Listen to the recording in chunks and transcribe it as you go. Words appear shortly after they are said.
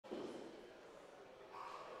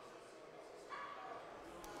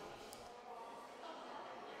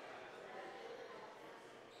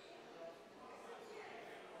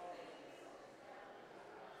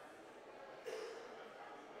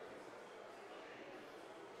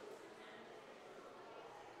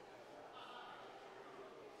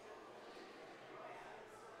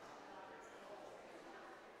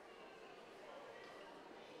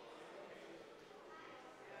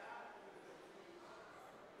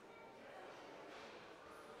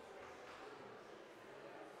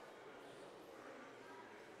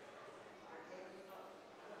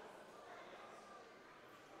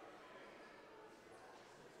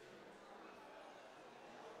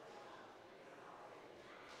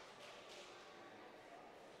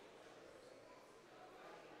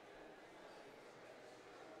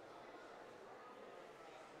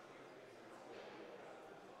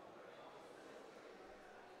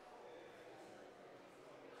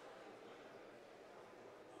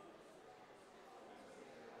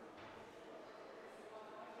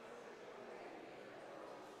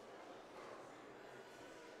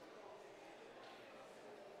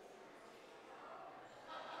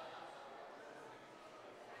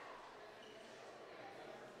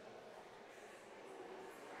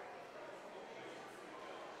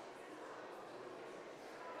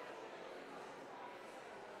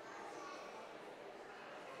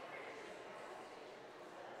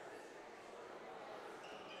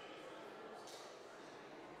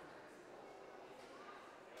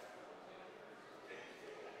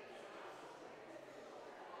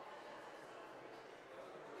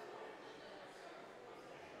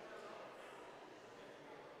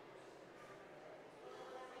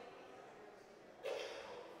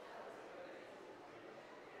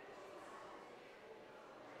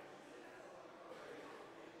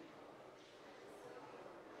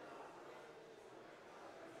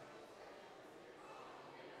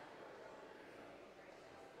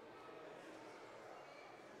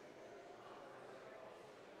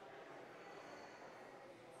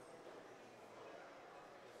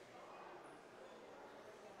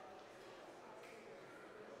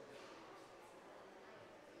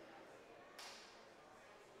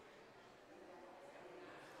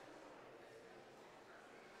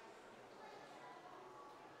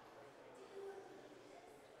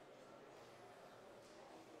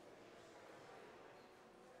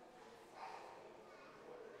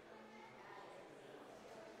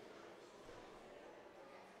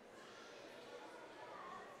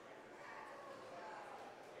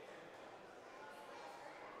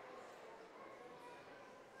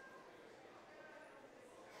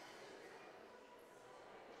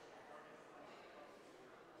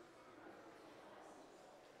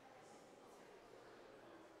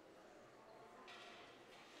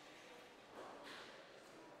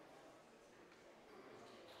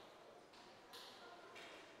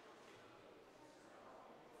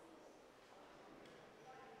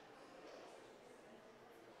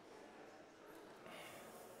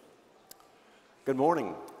Good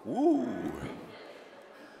morning. Woo!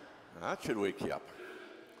 That should wake you up.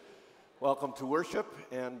 Welcome to worship,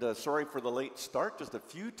 and sorry for the late start. Just a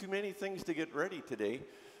few too many things to get ready today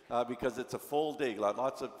because it's a full day.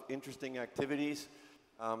 Lots of interesting activities.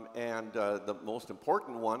 And the most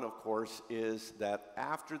important one, of course, is that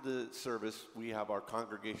after the service, we have our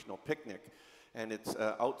congregational picnic. And it's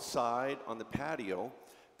outside on the patio.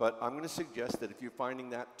 But I'm going to suggest that if you're finding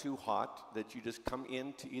that too hot, that you just come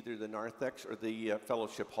into either the narthex or the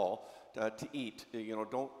fellowship hall to eat.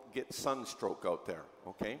 Don't get sunstroke out there,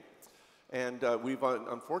 okay? And we've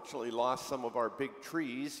unfortunately lost some of our big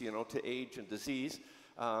trees, to age and disease.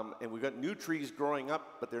 And we've got new trees growing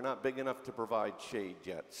up, but they're not big enough to provide shade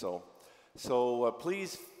yet. So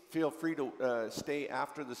please feel free to stay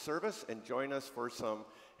after the service and join us for some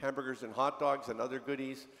hamburgers and hot dogs and other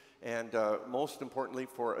goodies. And most importantly,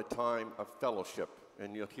 for a time of fellowship.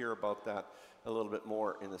 And you'll hear about that a little bit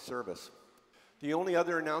more in the service. The only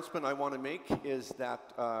other announcement I want to make is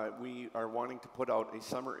that we are wanting to put out a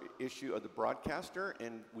summer issue of the Broadcaster,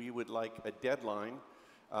 and we would like a deadline.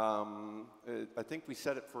 I think we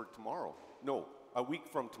set it for tomorrow. No, a week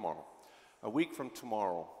from tomorrow. A week from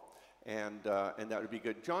tomorrow. And that would be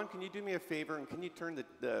good. John, can you do me a favor, and can you turn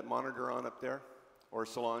the monitor on up there? Or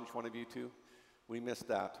Solange, one of you two? We missed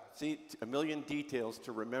that. See, a million details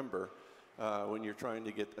to remember when you're trying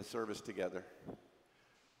to get a service together.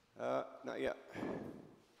 Not yet.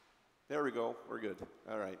 There we go. We're good.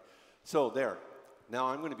 All right. So there. Now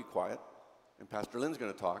I'm going to be quiet, and Pastor Lynn's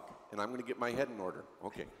going to talk, and I'm going to get my head in order.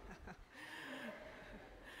 Okay.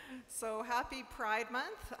 So happy Pride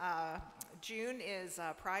Month. June is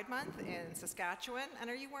Pride Month in Saskatchewan. And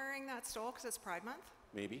are you wearing that stole because it's Pride Month?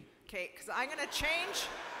 Maybe. Okay, because I'm going to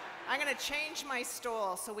change my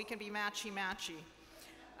stole so we can be matchy-matchy.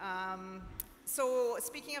 So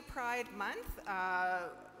speaking of Pride Month,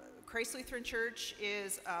 Christ Lutheran Church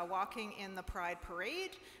is walking in the Pride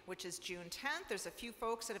Parade, which is June 10th. There's a few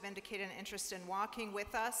folks that have indicated an interest in walking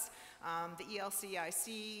with us. The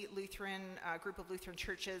ELCIC Lutheran group of Lutheran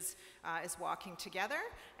churches is walking together,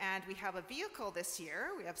 and we have a vehicle this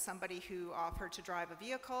year. We have somebody who offered to drive a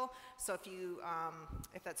vehicle. So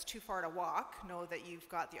if that's too far to walk, know that you've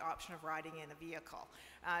got the option of riding in a vehicle.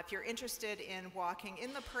 If you're interested in walking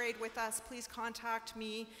in the parade with us, please contact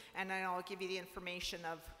me, and then I'll give you the information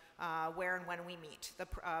of where and when we meet. The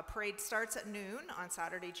parade starts at noon on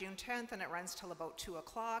Saturday, June 10th, and it runs till about 2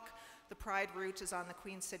 o'clock. The Pride route is on the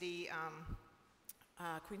Queen City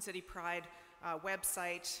Pride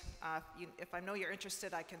website. If I know you're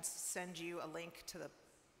interested, I can send you a link to the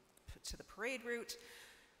parade route.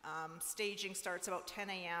 Staging starts about 10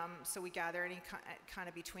 a.m., so we gather any kind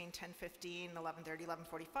of between 10:15, 11:30,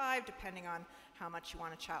 11:45, depending on how much you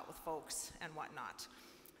want to chat with folks and whatnot.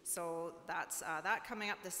 So that's that coming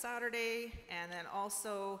up this Saturday, and then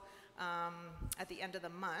also at the end of the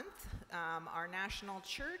month, our national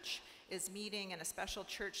church is meeting in a special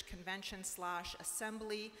church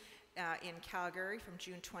convention/assembly in Calgary from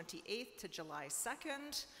June 28th to July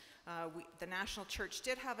 2nd. The national church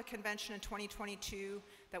did have a convention in 2022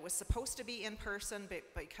 that was supposed to be in person, but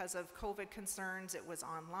because of COVID concerns, it was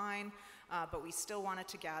online. But we still wanted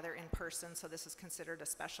to gather in person, so this is considered a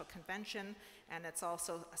special convention, and it's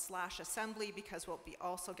also a /assembly because we'll be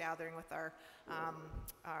also gathering with the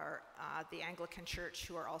Anglican Church,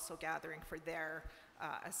 who are also gathering for their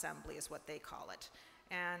assembly, is what they call it.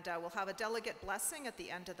 And we'll have a delegate blessing at the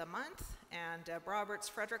end of the month, and Roberts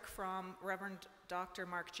Frederick from Reverend Dr.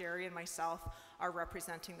 Mark Jerry and myself are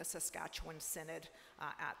representing the Saskatchewan Synod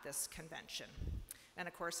at this convention. And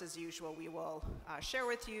of course, as usual, we will share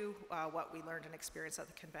with you what we learned and experienced at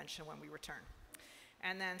the convention when we return.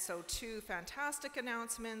 And then, so 2 fantastic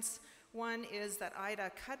announcements. One is that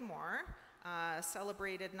Ida Cudmore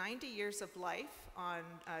celebrated 90 years of life on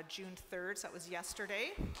June 3rd, so that was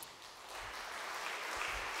yesterday.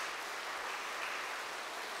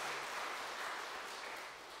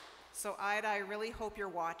 So Ida, I really hope you're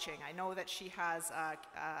watching. I know that she has a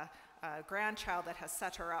grandchild that has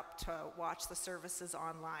set her up to watch the services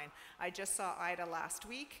online. I just saw Ida last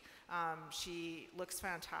week. She looks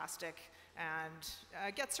fantastic and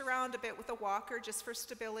gets around a bit with a walker just for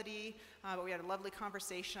stability. But we had a lovely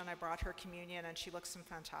conversation. I brought her communion, and she looks in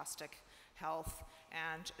fantastic health.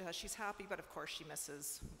 And she's happy, but of course she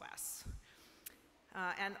misses Wes.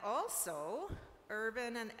 And also,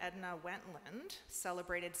 Irvin and Edna Wentland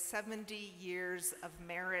celebrated 70 years of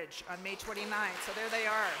marriage on May 29th, so there they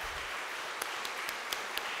are.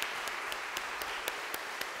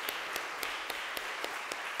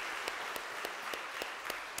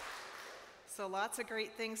 So lots of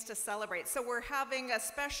great things to celebrate. So we're having a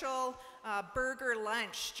special burger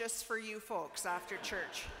lunch just for you folks after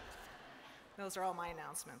church. Those are all my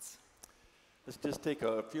announcements. Let's just take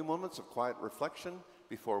a few moments of quiet reflection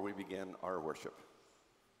before we begin our worship.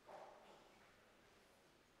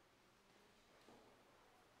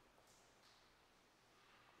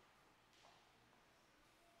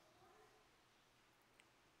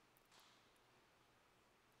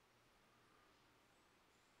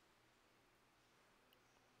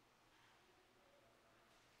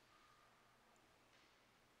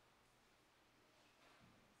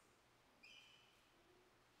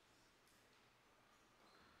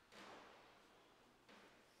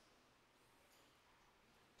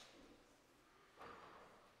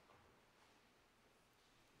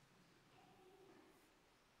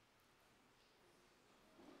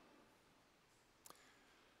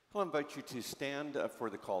 I'll invite you to stand for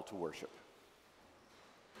the call to worship.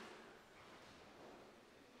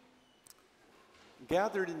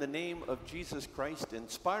 Gathered in the name of Jesus Christ,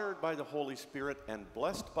 inspired by the Holy Spirit and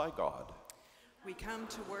blessed by God, we come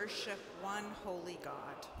to worship one holy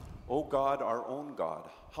God. O God, our own God,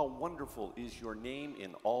 how wonderful is your name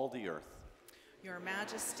in all the earth. Your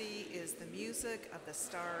majesty is the music of the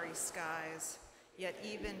starry skies, yet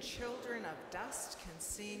even children of dust can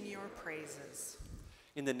sing your praises.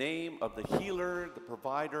 In the name of the healer, the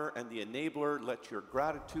provider, and the enabler, let your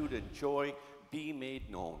gratitude and joy be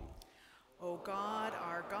made known. O God,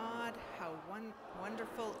 our God, how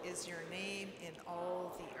wonderful is your name in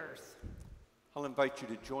all the earth. I'll invite you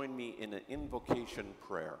to join me in an invocation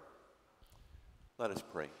prayer. Let us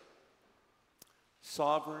pray.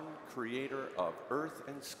 Sovereign creator of earth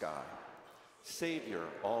and sky, Savior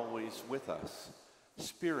always with us,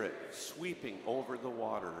 Spirit sweeping over the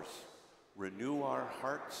waters, renew our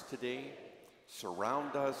hearts today,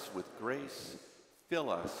 surround us with grace, fill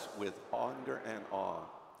us with wonder and awe,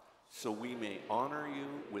 so we may honor you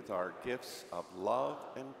with our gifts of love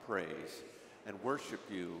and praise, and worship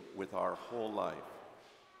you with our whole life.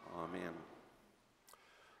 Amen.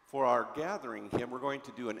 For our gathering hymn, we're going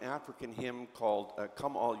to do an African hymn called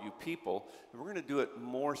Come All You People, and we're going to do it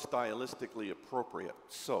more stylistically appropriate.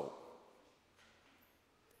 So,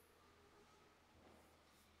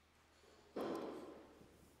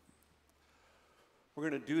 we're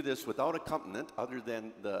going to do this without accompaniment other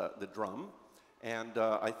than the drum. And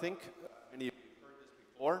I think many of you have heard this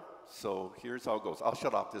before, so here's how it goes. I'll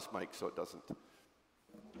shut off this mic so it doesn't.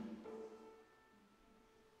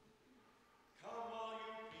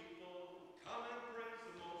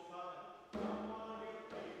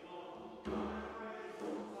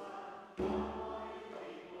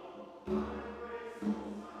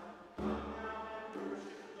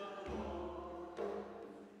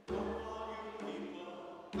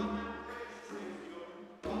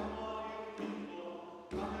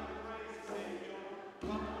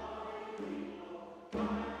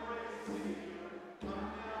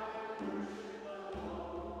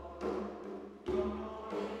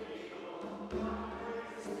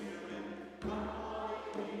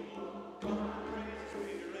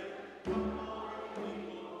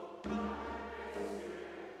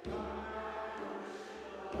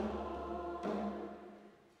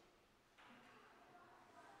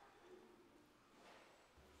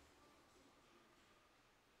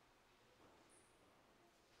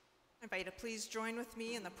 I invite you to please join with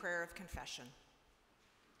me in the prayer of confession.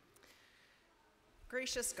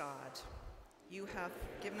 Gracious God, you have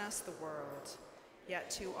given us the world, yet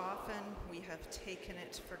too often we have taken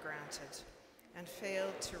it for granted and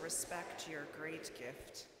failed to respect your great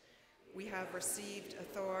gift. We have received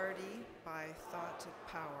authority by thought of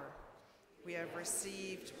power. We have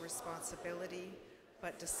received responsibility,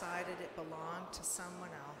 but decided it belonged to someone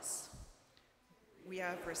else. We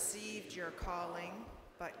have received your calling,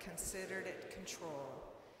 but considered it control.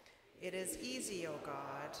 It is easy, O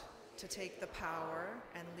God, to take the power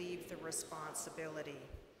and leave the responsibility.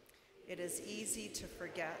 It is easy to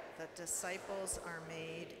forget that disciples are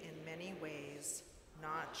made in many ways,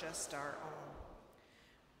 not just our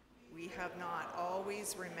own. We have not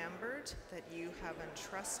always remembered that you have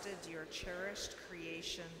entrusted your cherished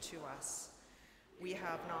creation to us. We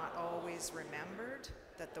have not always remembered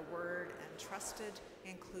that the word entrusted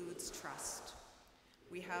includes trust.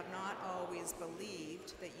 We have not always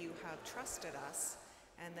believed that you have trusted us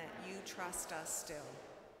and that you trust us still.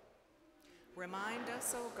 Remind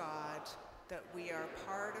us, O God, that we are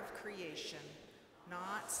part of creation,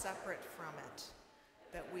 not separate from it,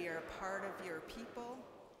 that we are part of your people,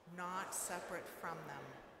 not separate from them.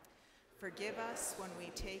 Forgive us when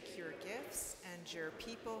we take your gifts and your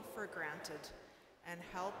people for granted, and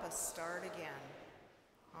help us start again.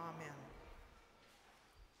 Amen.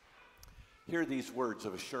 Hear these words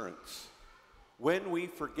of assurance. When we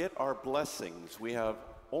forget our blessings, we have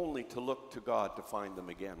only to look to God to find them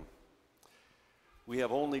again. We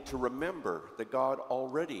have only to remember that God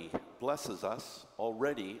already blesses us,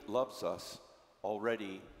 already loves us,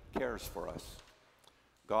 already cares for us.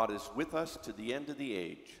 God is with us to the end of the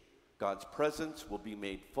age. God's presence will be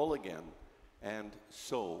made full again, and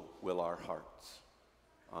so will our hearts.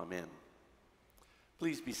 Amen.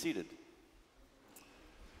 Please be seated.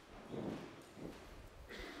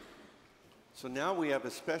 So now we have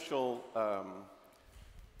a special, I'm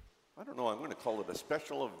going to call it a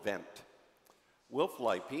special event. Wilf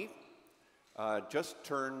Leipe just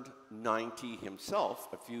turned 90 himself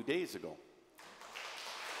a few days ago.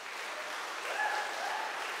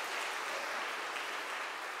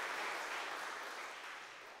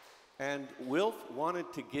 And Wilf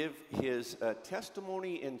wanted to give his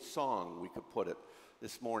testimony in song, we could put it,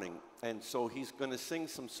 this morning. And so he's going to sing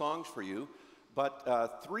some songs for you.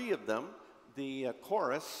 But three of them, the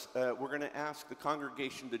chorus, we're going to ask the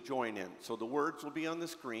congregation to join in. So the words will be on the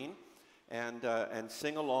screen, and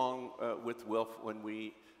sing along with Wilf when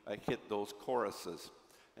we hit those choruses.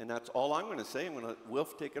 And that's all I'm going to say. I'm going to,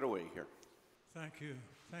 Wilf, take it away here. Thank you.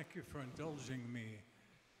 Thank you for indulging me.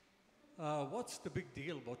 What's the big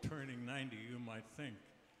deal about turning 90, you might think?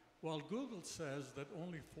 Well, Google says that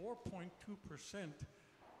only 4.2%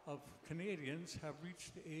 of Canadians have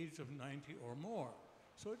reached the age of 90 or more.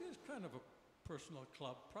 So it is kind of a personal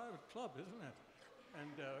club, private club, isn't it?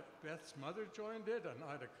 And Beth's mother joined it, and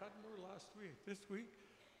Ida Cudmore this week.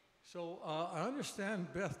 So I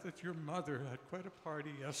understand, Beth, that your mother had quite a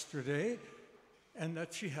party yesterday, and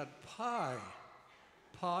that she had pie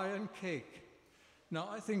and cake. Now,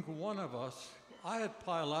 I think one of us, I had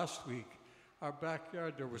pie last week. Our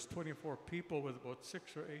backyard, there was 24 people with about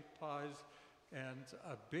 6 or 8 pies and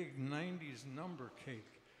a big 90s number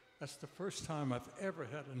cake. That's the first time I've ever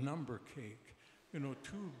had a number cake. You know,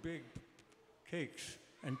 2 big cakes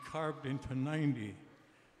and carved into 90.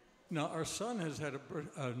 Now, our son has had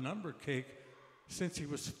a number cake since he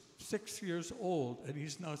was 6 years old, and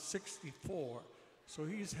he's now 64. So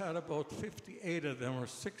he's had about 58 of them or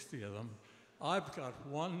 60 of them. I've got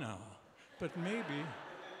one now, but maybe,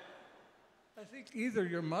 I think either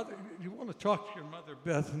your mother, you want to talk to your mother,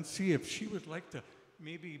 Beth, and see if she would like to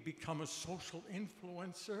maybe become a social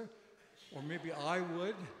influencer, or maybe I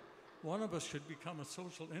would. One of us should become a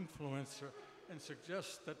social influencer and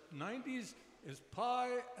suggest that 90s is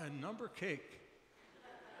pie and number cake.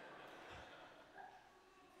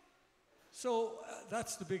 So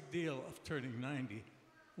that's the big deal of turning 90.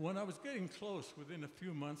 When I was getting close, within a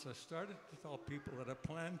few months, I started to tell people that I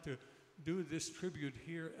planned to do this tribute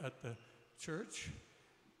here at the church.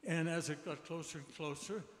 And as it got closer and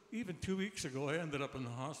closer, even 2 weeks ago, I ended up in the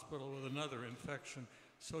hospital with another infection.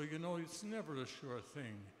 So, you know, it's never a sure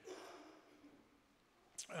thing.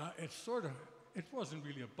 It wasn't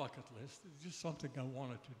really a bucket list. It's just something I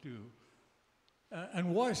wanted to do.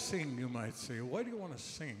 And why sing, you might say? Why do you want to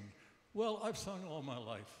sing? Well, I've sung all my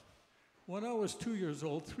life. When I was 3 years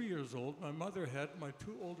old, my mother had my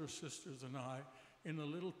 2 older sisters and I in a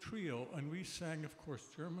little trio, and we sang, of course,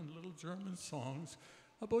 little German songs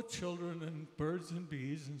about children and birds and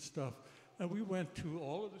bees and stuff. And we went to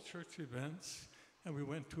all of the church events, and we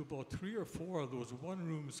went to about 3 or 4 of those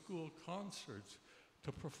one-room school concerts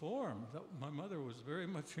to perform. My mother was very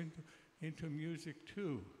much into music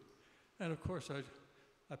too. And of course,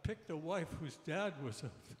 I picked a wife whose dad was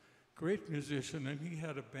a great musician, and he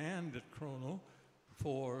had a band at Chrono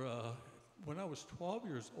for, when I was 12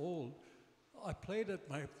 years old, I played at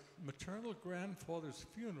my maternal grandfather's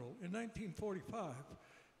funeral in 1945.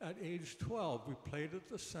 At age 12, we played at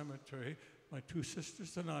the cemetery, my 2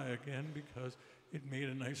 sisters and I again, because it made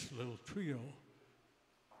a nice little trio.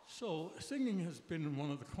 So singing has been one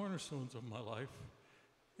of the cornerstones of my life,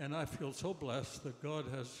 and I feel so blessed that God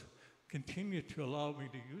has continued to allow me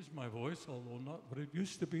to use my voice, although not what it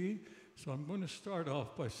used to be. So I'm going to start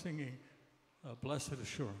off by singing Blessed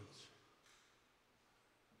Assurance.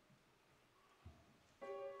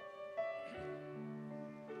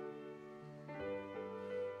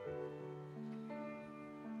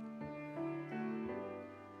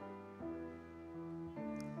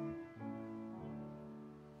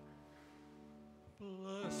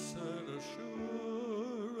 Blessed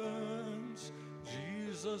assurance,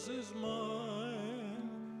 Jesus is mine.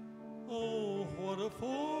 Oh, what a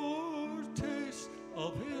foretaste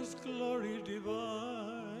of his glory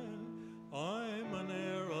divine. I'm an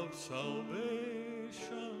heir of salvation.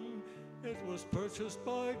 It was purchased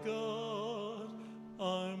by God.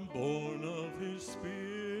 I'm born of his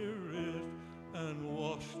Spirit and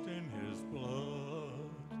washed in his blood.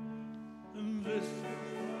 This is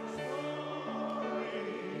my story.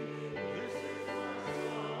 This is my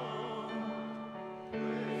song.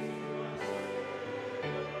 Praising my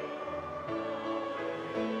Savior.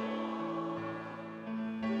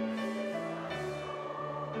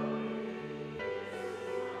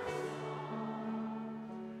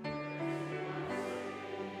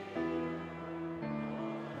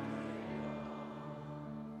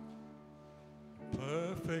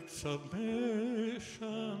 Perfect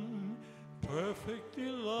submission, perfect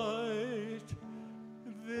delight,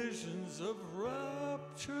 visions of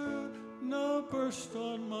rapture now burst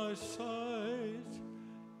on my sight.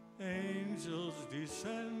 Angels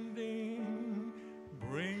descending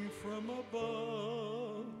bring from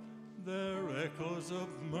above their echoes of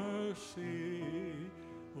mercy,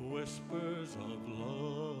 whispers of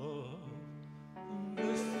love.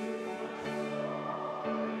 This is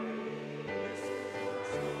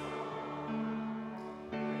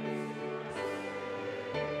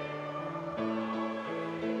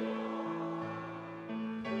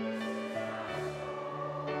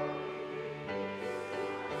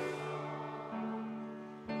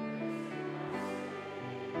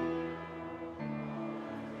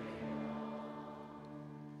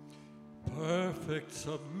perfect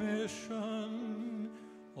submission,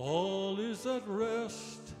 all is at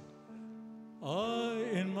rest. I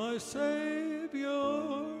in my Savior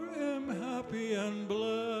am happy and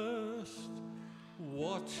blessed,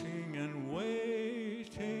 watching and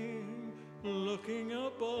waiting, looking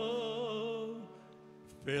above,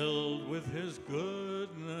 filled with His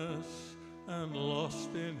goodness and lost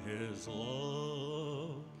in His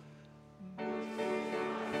love.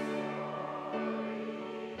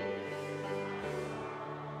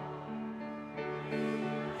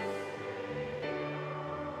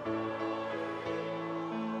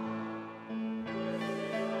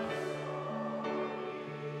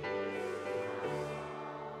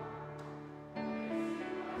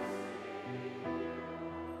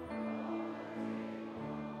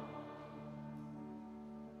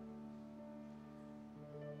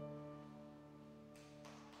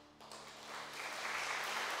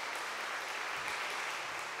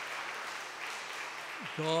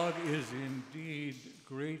 God is indeed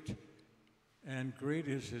great, and great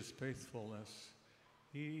is His faithfulness.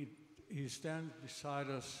 He stands beside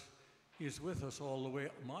us. He's with us all the way.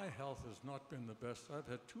 My health has not been the best. I've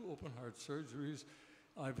had 2 open-heart surgeries.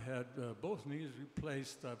 I've had both knees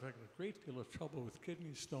replaced. I've had a great deal of trouble with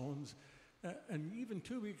kidney stones. And even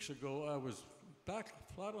 2 weeks ago, I was back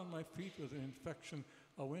flat on my feet with an infection.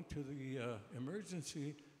 I went to the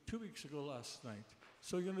emergency 2 weeks ago last night.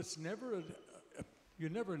 So, it's never you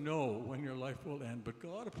never know when your life will end, but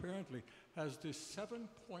God apparently has this 7.3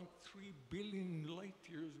 billion light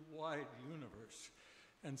years wide universe.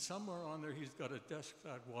 And somewhere on there, He's got a desk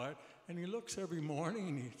that wide, and He looks every morning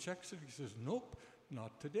and He checks it. He says, "Nope,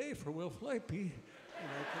 not today, for Will Fleipe." And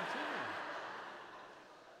I continue.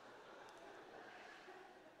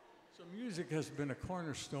 So music has been a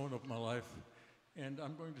cornerstone of my life, and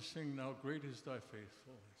I'm going to sing now, "Great is Thy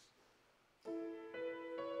Faithfulness."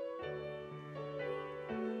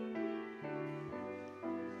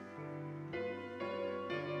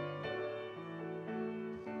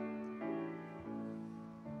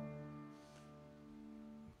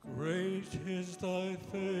 Great is Thy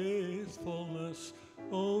faithfulness,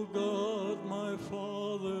 O God, my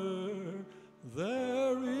Father.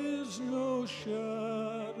 There is no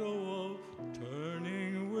shadow of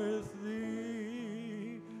turning with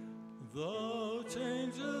Thee. Thou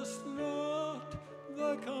changest not,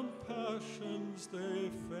 Thy compassions,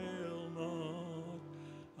 they fail not.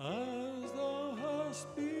 As Thou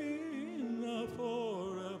hast been, Thou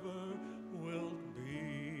forever wilt be.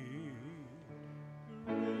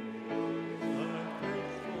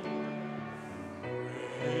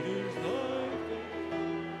 Great is Thy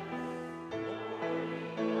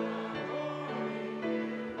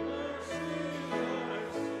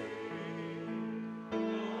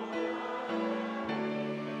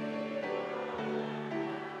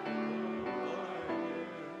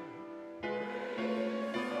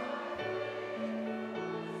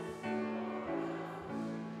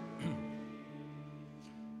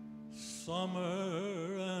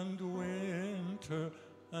summer and winter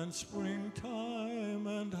and springtime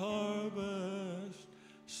and harvest,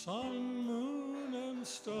 sun, moon, and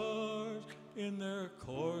stars in their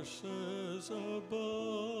courses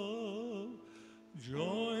above,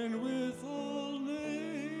 join with all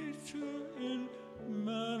nature in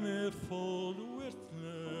manifold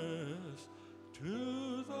witness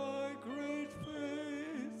to Thy great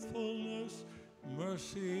faithfulness,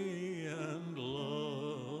 mercy, and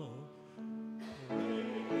love.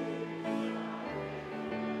 Great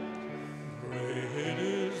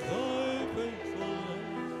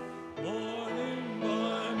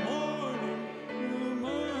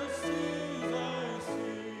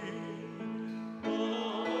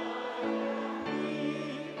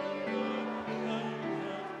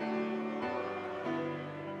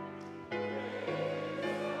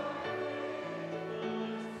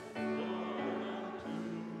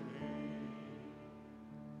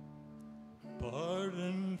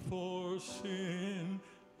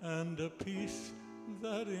peace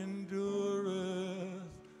that endureth,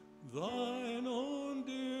 thine own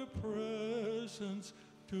dear presence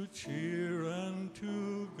to cheer and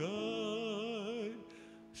to guide,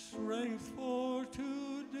 strength for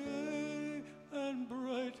today and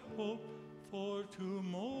bright hope for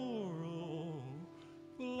tomorrow,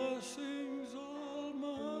 blessings all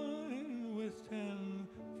mine with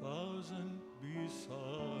 10,000 beside.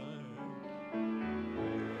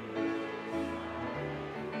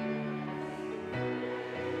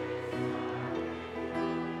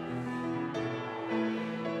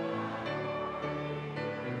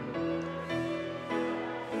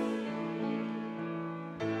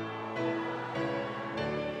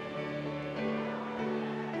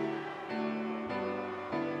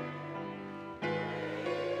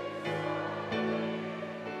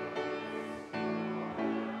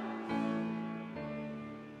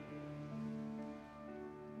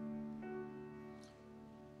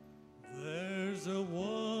 There's a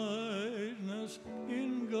wideness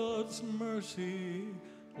in God's mercy,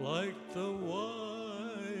 like the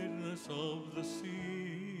wideness of the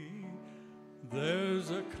sea. There's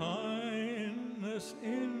a kindness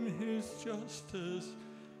in his justice,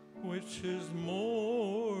 which is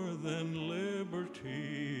more than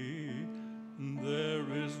liberty. There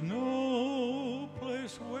is no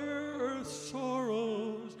place where earth's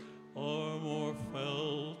sorrows are more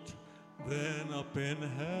felt than up in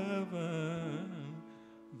heaven.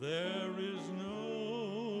 There is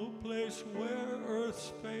no place where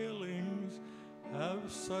earth's failings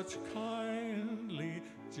have such kindly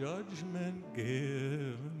judgment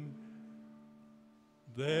given.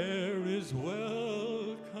 There is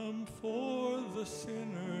welcome for the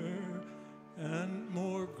sinner and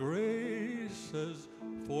more graces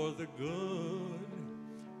for the good.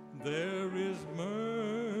 There is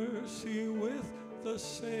mercy with the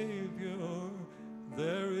Savior,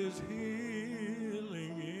 there is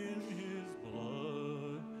healing in his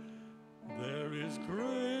blood. There is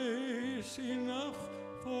grace enough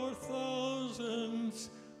for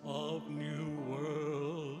thousands of new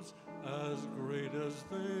worlds as great as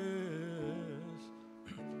this.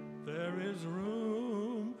 There is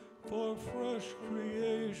room for fresh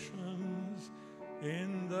creations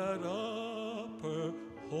in that upper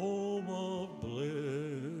home of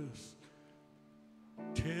bliss.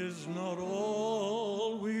 'Tis not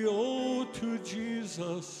all we owe to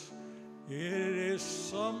Jesus, it is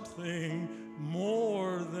something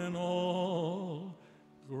more than all.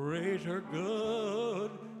 Greater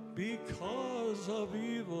good because of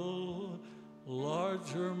evil,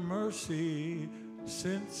 larger mercy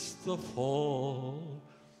since the fall.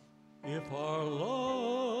 If our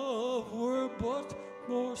love were but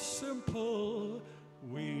more simple,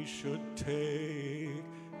 we should take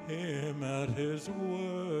him at his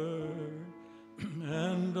word,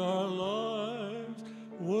 and our lives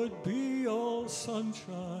would be all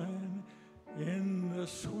sunshine in the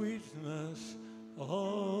sweetness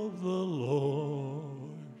of the Lord.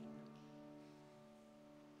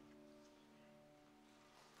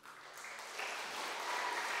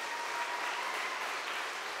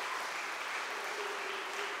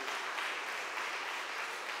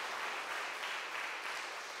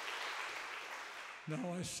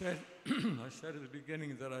 Now, I said at the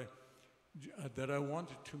beginning that I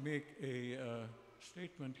wanted to make a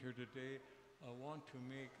statement here today. I want to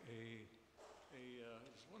make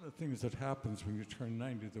it's one of the things that happens when you turn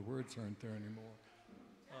 90, the words aren't there anymore.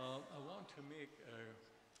 I want to make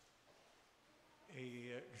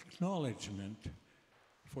a acknowledgement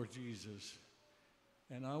for Jesus.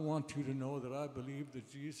 And I want you to know that I believe that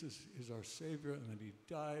Jesus is our Savior and that he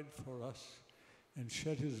died for us and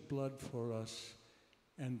shed his blood for us,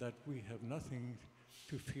 and that we have nothing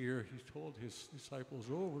to fear. He told his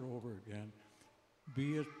disciples over and over again,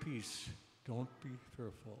 be at peace, don't be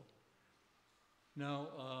fearful.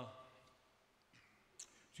 Now,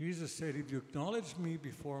 Jesus said, if you acknowledge me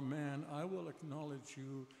before man, I will acknowledge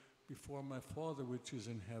you before my Father which is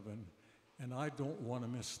in heaven. And I don't want to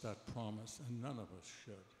miss that promise, and none of us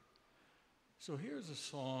should. So here's a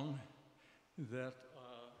song that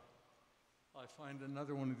I find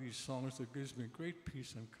another one of these songs that gives me great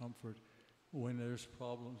peace and comfort when there's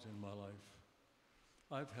problems in my life.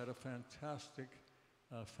 I've had a fantastic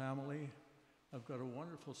family. I've got a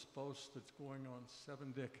wonderful spouse that's going on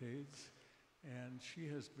 7 decades, and she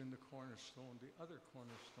has been the cornerstone, the other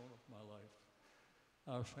cornerstone of my life.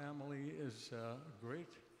 Our family is a great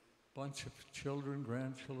bunch of children,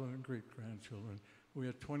 grandchildren, and great-grandchildren. We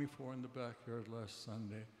had 24 in the backyard last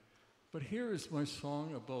Sunday. But here is my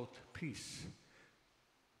song about peace.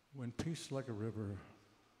 When peace like a river.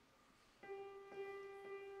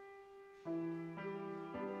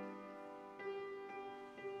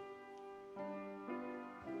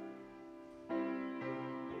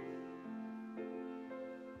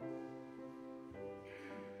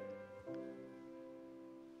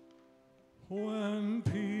 when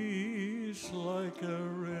peace like a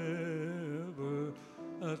river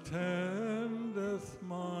attendeth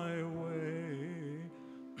my way,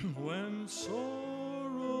 when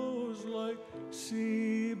sorrows like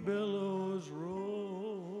sea billows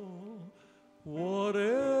roll,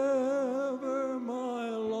 whatever my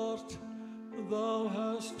lot thou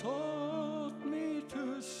hast taught me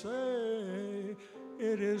to say,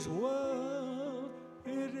 it is well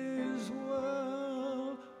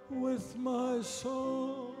with my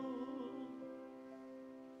soul.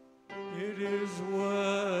 It is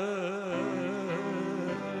well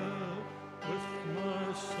with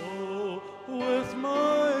my soul, with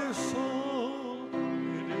my soul.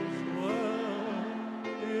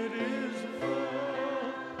 It is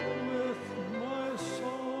well with my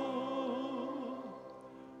soul.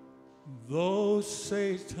 Though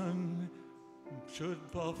Satan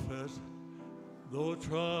should buffet, though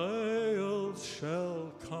trials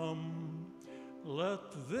shall come, let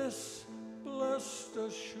this blessed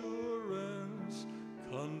assurance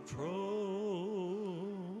control,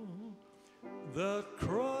 that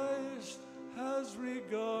Christ has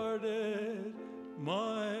regarded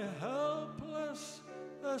my helpless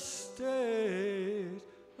estate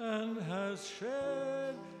and has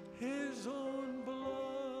shed his own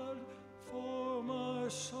blood for my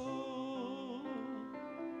soul.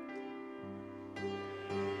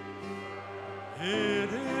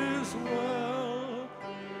 It is well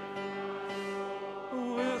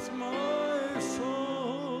with my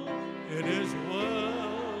soul. It is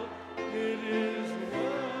well with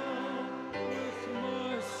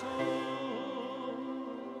my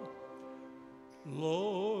soul.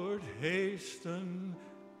 Lord, hasten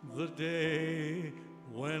the day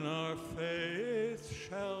when our faith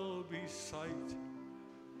shall be sight,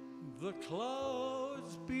 the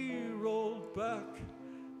clouds be rolled back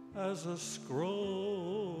as a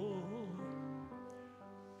scroll,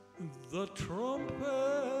 the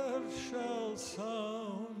trumpet shall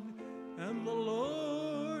sound, and the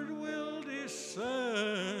Lord will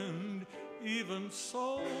descend. Even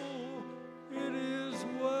so, it is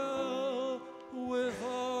well with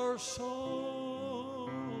our souls.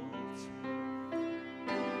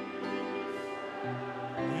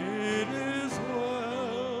 It is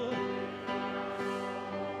well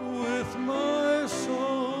with my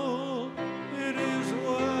soul. It is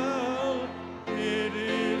well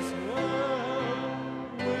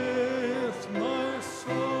with my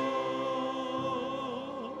soul.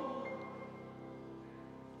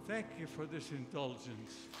 Thank you for this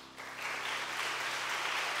indulgence.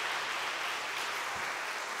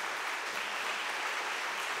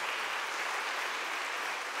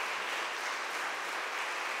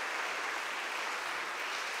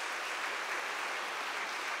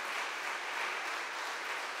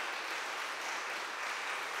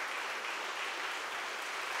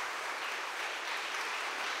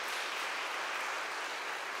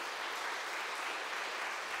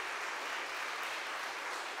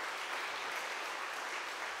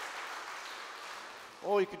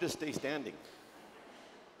 Oh, you could just stay standing.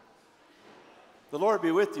 The Lord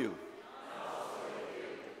be with you.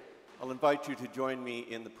 I'll invite you to join me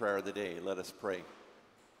in the prayer of the day. Let us pray.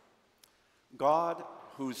 God,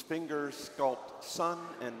 whose fingers sculpt sun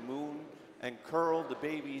and moon and curl the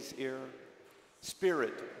baby's ear,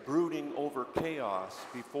 Spirit brooding over chaos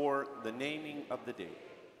before the naming of the day,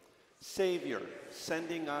 Savior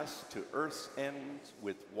sending us to earth's ends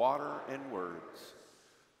with water and words,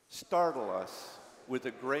 startle us with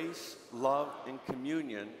the grace, love, and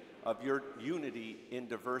communion of your unity in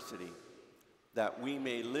diversity, that we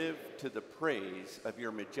may live to the praise of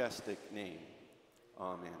your majestic name.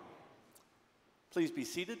 Amen. Please be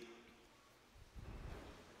seated.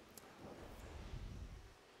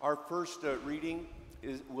 Our first reading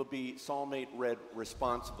will be Psalm 8 read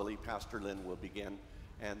responsibly. Pastor Lynn will begin,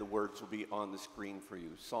 and the words will be on the screen for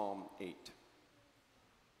you. Psalm 8.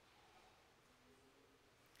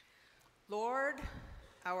 Lord,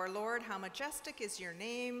 our Lord, how majestic is your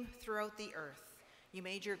name throughout the earth. You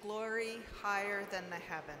made your glory higher than the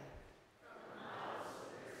heaven.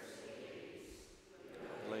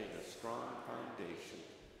 Laid a strong foundation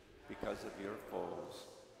because of your foes,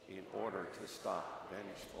 in order to stop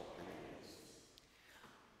vengeful enemies.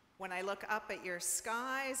 When I look up at your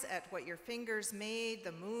skies, at what your fingers made,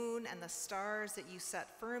 the moon and the stars that you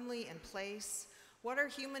set firmly in place, what are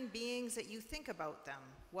human beings that you think about them?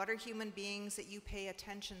 What are human beings that you pay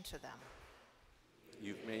attention to them?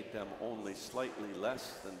 You've made them only slightly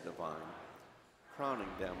less than divine,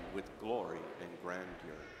 crowning them with glory and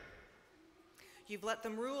grandeur. You've let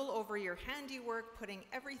them rule over your handiwork, putting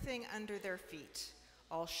everything under their feet.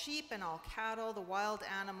 all sheep and all cattle, the wild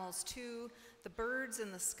animals too, the birds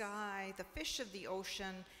in the sky, the fish of the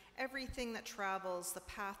ocean, everything that travels the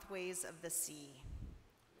pathways of the sea.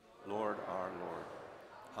 Lord, our Lord,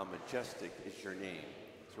 how majestic is your name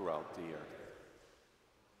throughout the earth.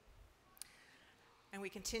 And we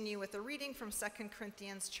continue with a reading from 2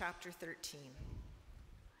 Corinthians chapter 13.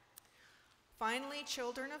 Finally,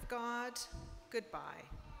 children of God, goodbye.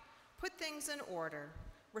 Put things in order.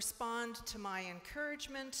 Respond to my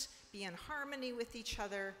encouragement, be in harmony with each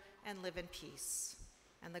other, and live in peace.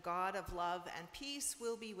 And the God of love and peace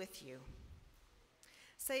will be with you.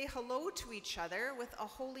 Say hello to each other with a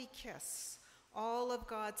holy kiss. All of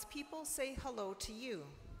God's people say hello to you.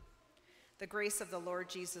 The grace of the Lord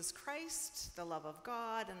Jesus Christ, the love of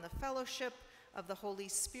God, and the fellowship of the Holy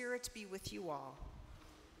Spirit be with you all.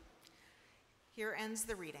 Here ends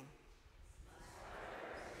the reading.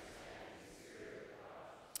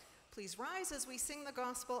 Please rise as we sing the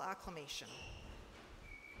gospel acclamation.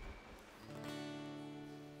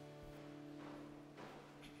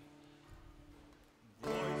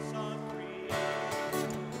 Voice of creation,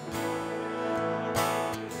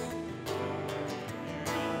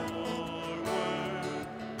 your word,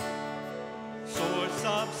 source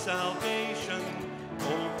of salvation,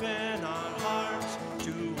 open our hearts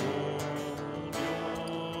to hold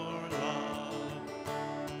your love.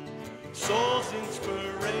 Soul's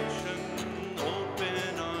inspiration,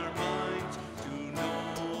 open our minds to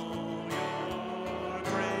know your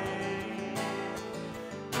grace.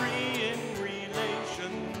 Three in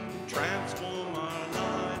relation, transform our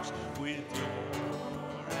lives with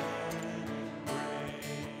your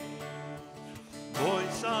embrace.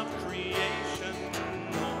 Voice of creation,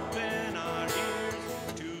 open our ears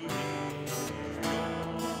to hear your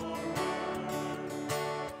word.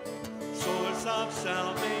 Source of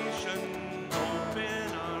salvation,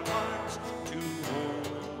 open our hearts to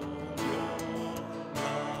hold your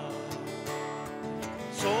love.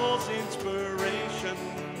 Soul's inspiration,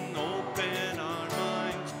 open our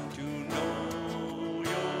minds to know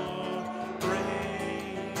your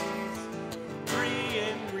grace. Three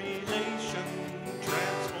in relation,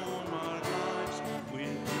 transform our lives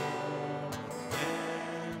with your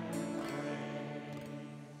embrace.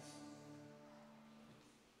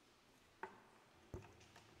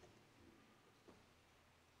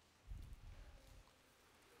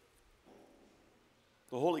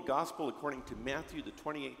 The Holy Gospel according to Matthew, the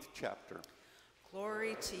 28th chapter.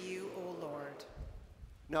 Glory to you, O Lord.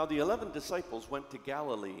 Now the 11 disciples went to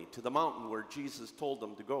Galilee, to the mountain where Jesus told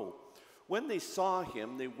them to go. When they saw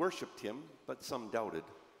him, they worshipped him, but some doubted.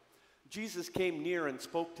 Jesus came near and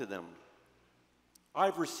spoke to them.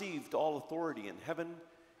 I've received all authority in heaven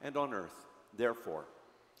and on earth. Therefore,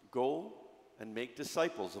 go and make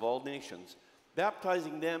disciples of all nations,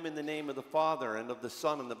 baptizing them in the name of the Father and of the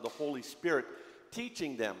Son and of the Holy Spirit,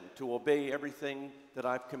 teaching them to obey everything that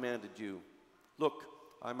I've commanded you. Look,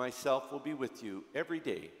 I myself will be with you every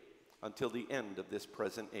day until the end of this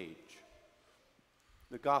present age.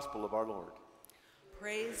 The Gospel of our Lord.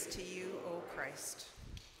 Praise to you, O Christ.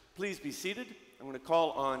 Please be seated. I'm going to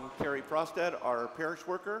call on Carrie Frostad, our parish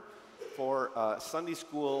worker, for Sunday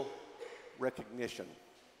school recognition.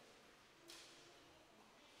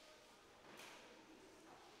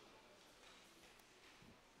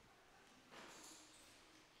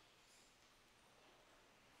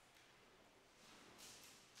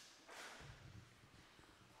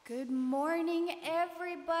 Good morning,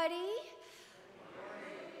 everybody.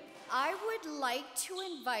 I would like to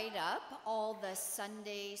invite up all the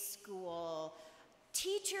Sunday school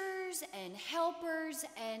teachers and helpers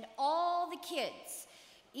and all the kids.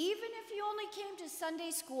 Even if you only came to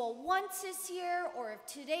Sunday school once this year, or if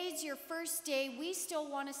today's your first day, we still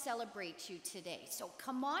want to celebrate you today. So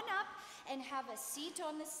come on up and have a seat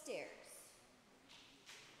on the stairs.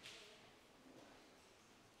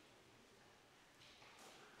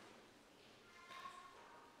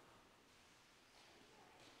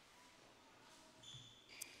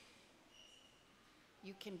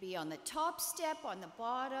 You can be on the top step, on the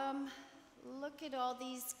bottom. Look at all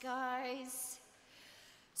these guys.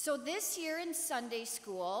 So this year in Sunday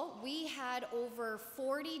school, we had over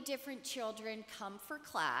 40 different children come for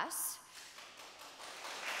class.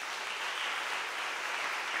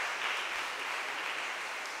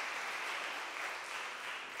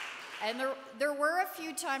 And there were a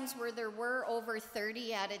few times where there were over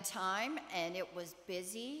 30 at a time, and it was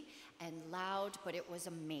busy and loud, but it was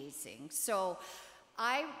amazing. So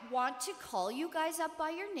I want to call you guys up by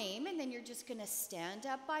your name, and then you're just going to stand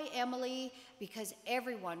up by Emily, because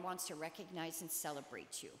everyone wants to recognize and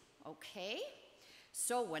celebrate you, okay?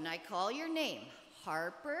 So when I call your name,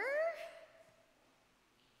 Harper,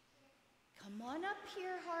 Come on up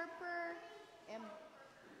here, Harper. Emily.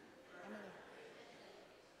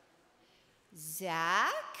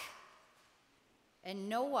 Zach and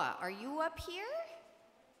Noah, are you up here?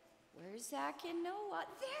 Where's Zach and Noah?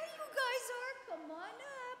 There you guys are. Come on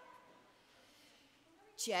up.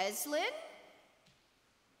 Jeslyn.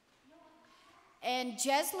 And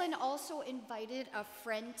Jeslyn also invited a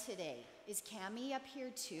friend today. Is Cammie up here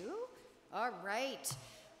too? All right.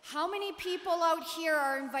 How many people out here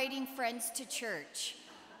are inviting friends to church?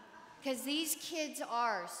 Because these kids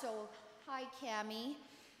are. So, hi, Cammie.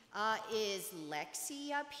 Is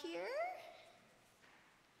Lexi up here?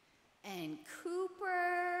 And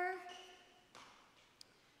Cooper?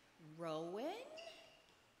 Rowan?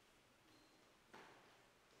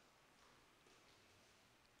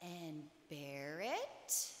 And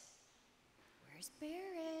Barrett? Where's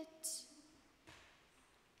Barrett?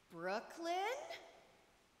 Brooklyn?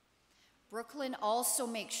 Brooklyn also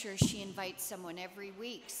makes sure she invites someone every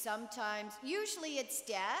week. Sometimes, usually it's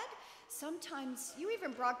Dad. Sometimes you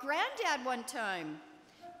even brought Granddad one time.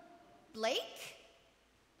 Blake?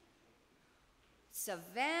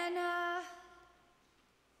 Savannah?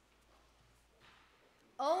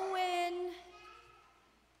 Owen?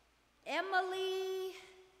 Emily?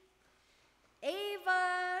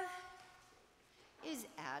 Ava? Is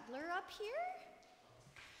Adler up here?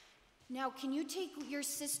 Now, can you take your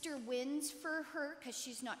sister Wynn's for her? Because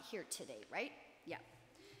she's not here today, right? Yeah.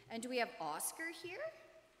 And do we have Oscar here?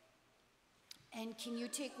 And can you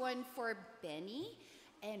take one for Benny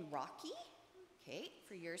and Rocky? Okay,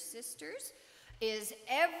 for your sisters. Is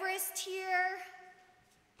Everest here?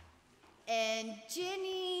 And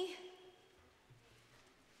Ginny?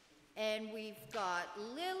 And we've got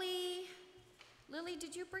Lily. Lily,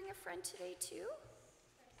 did you bring a friend today too?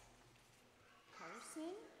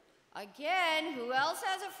 Carson? Again, who else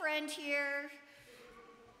has a friend here?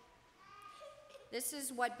 This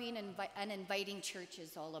is what being an inviting church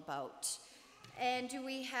is all about. And do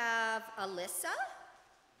we have Alyssa?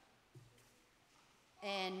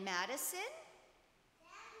 And Madison?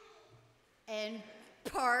 And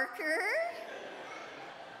Parker?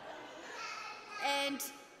 And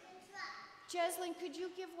Jeslyn, could you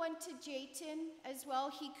give one to Jayton as well?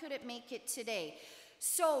 He couldn't make it today.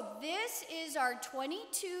 So this is our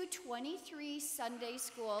 22-23 Sunday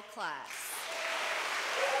school class.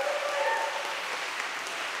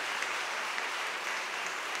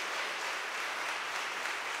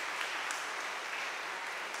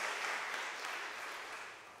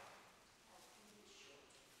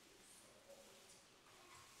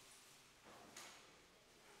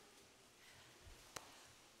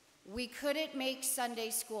 We couldn't make Sunday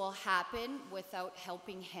school happen without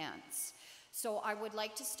helping hands. So I would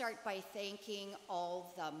like to start by thanking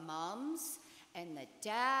all the moms and the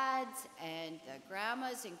dads and the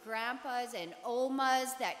grandmas and grandpas and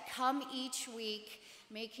omas that come each week,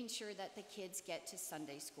 making sure that the kids get to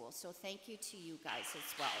Sunday school. So thank you to you guys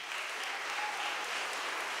as well.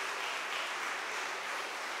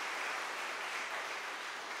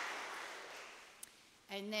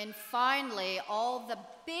 And then finally, all the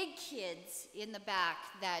big kids in the back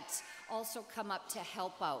that also come up to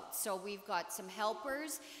help out. So we've got some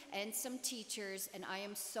helpers and some teachers, and I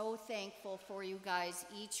am so thankful for you guys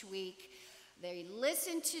each week. They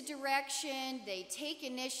listen to direction, they take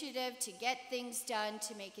initiative to get things done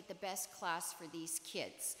to make it the best class for these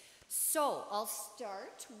kids. So I'll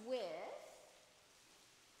start with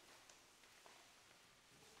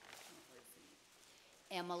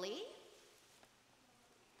Emily.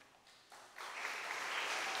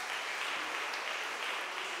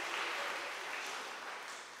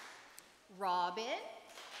 Robin,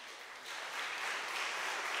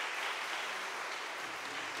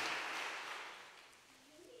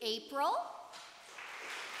 April,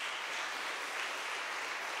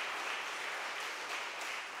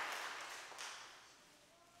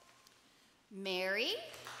 Mary,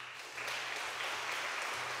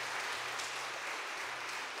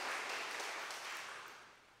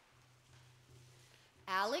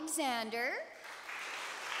 Alexander.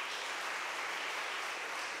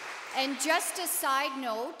 And just a side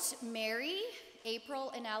note, Mary, April,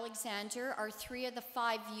 and Alexander are 3 of the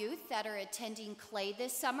 5 youth that are attending Clay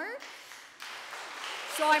this summer.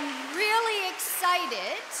 So I'm really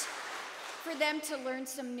excited for them to learn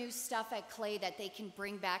some new stuff at Clay that they can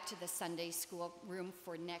bring back to the Sunday school room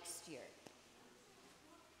for next year.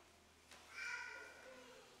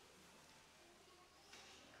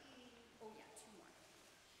 Oh yeah,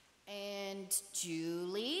 2 more. And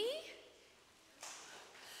Julie.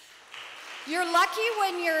 You're lucky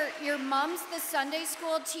when your mom's the Sunday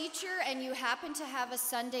school teacher and you happen to have a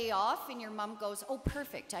Sunday off and your mom goes, oh,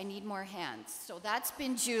 perfect, I need more hands. So that's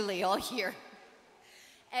been Julie all year.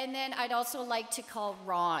 And then I'd also like to call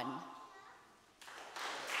Ron.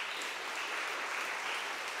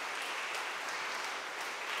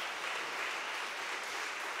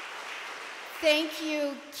 Thank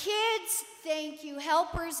you, kids, thank you,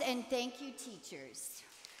 helpers, and thank you, teachers.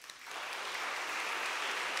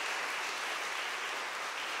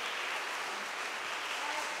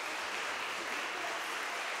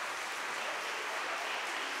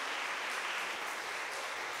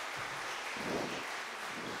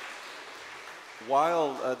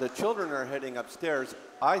 While the children are heading upstairs,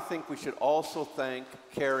 I think we should also thank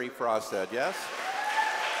Carrie Frosted, yes?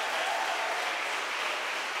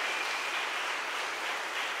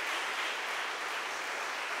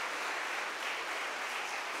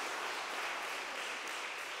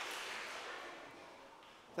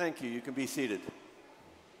 Thank you. You can be seated.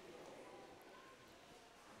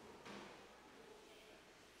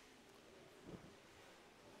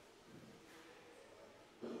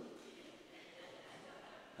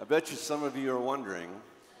 I bet you some of you are wondering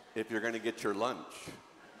if you're going to get your lunch.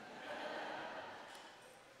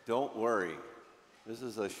 Don't worry. This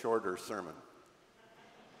is a shorter sermon.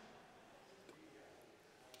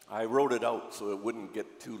 I wrote it out so it wouldn't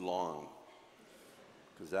get too long,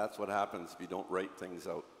 because that's what happens if you don't write things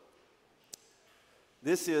out.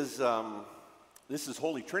 This is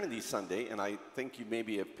Holy Trinity Sunday, and I think you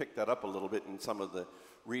maybe have picked that up a little bit in some of the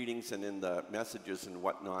readings and in the messages and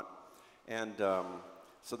whatnot. And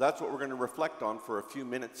so that's what we're going to reflect on for a few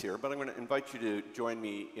minutes here, but I'm going to invite you to join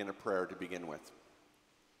me in a prayer to begin with.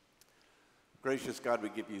 Gracious God, we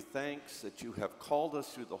give you thanks that you have called us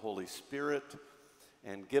through the Holy Spirit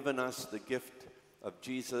and given us the gift of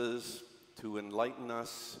Jesus to enlighten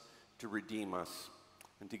us, to redeem us,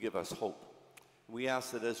 and to give us hope. We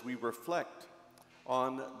ask that as we reflect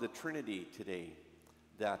on the Trinity today,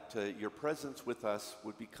 that your presence with us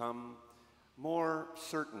would become more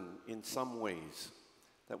certain in some ways,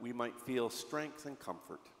 that we might feel strength and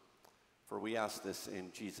comfort. For we ask this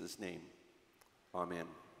in Jesus' name. Amen.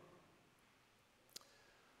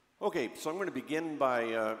 Okay, so I'm going to begin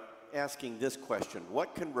by asking this question.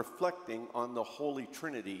 What can reflecting on the Holy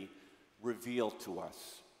Trinity reveal to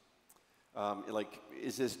us?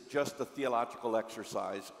 Is this just a theological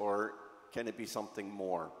exercise, or can it be something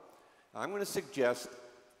more? I'm going to suggest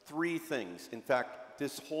three things. In fact,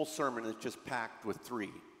 this whole sermon is just packed with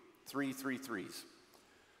three threes.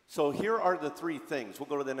 So here are the three things. We'll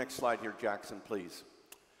go to the next slide here, Jackson, please.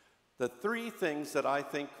 The three things that I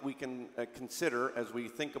think we can consider as we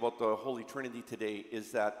think about the Holy Trinity today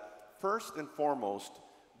is that, first and foremost,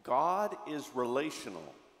 God is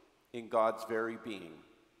relational in God's very being.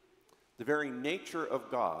 The very nature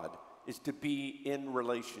of God is to be in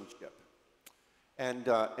relationship. And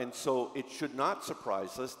so it should not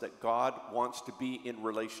surprise us that God wants to be in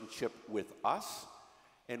relationship with us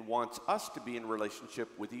and wants us to be in relationship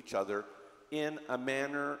with each other in a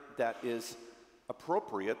manner that is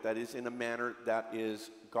appropriate, that is, in a manner that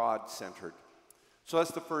is God-centered. So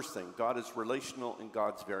that's the first thing. God is relational in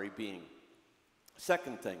God's very being.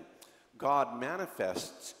 Second thing, God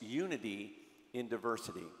manifests unity in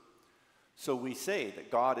diversity. So we say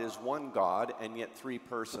that God is one God and yet three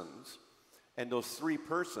persons. And those three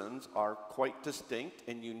persons are quite distinct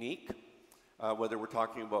and unique, whether we're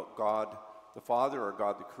talking about God the Father or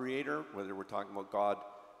God the Creator, whether we're talking about God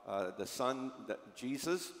the Son,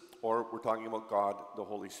 Jesus, or we're talking about God the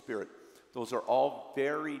Holy Spirit. Those are all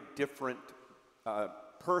very different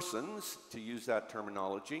persons, to use that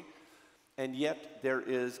terminology, and yet there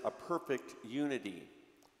is a perfect unity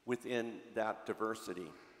within that diversity.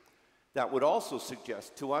 That would also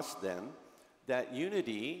suggest to us then that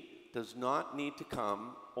unity does not need to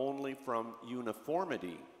come only from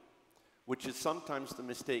uniformity, which is sometimes the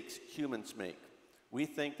mistakes humans make. We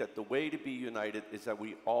think that the way to be united is that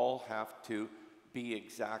we all have to be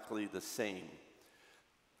exactly the same.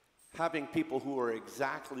 Having people who are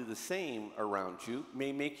exactly the same around you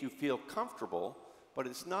may make you feel comfortable, but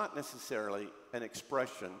it's not necessarily an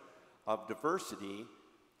expression of diversity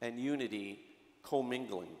and unity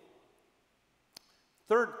commingling.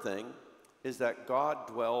 Third thing is that God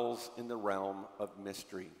dwells in the realm of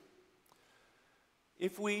mystery.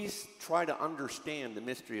 If we try to understand the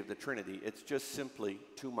mystery of the Trinity, it's just simply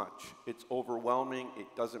too much. It's overwhelming. It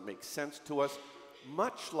doesn't make sense to us.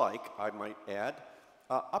 Much like, I might add,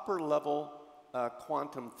 upper-level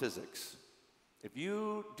quantum physics. If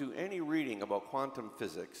you do any reading about quantum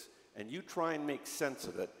physics and you try and make sense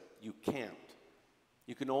of it, you can't.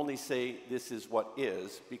 You can only say this is what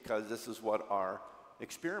is because this is what our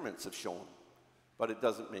experiments have shown, but it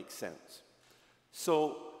doesn't make sense.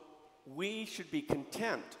 So we should be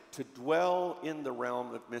content to dwell in the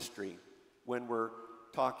realm of mystery when we're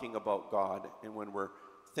talking about God and when we're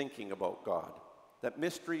thinking about God. That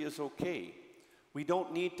mystery is okay. We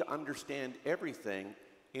don't need to understand everything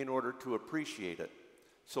in order to appreciate it.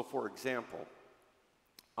 So for example,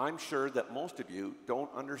 I'm sure that most of you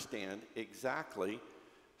don't understand exactly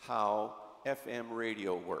how FM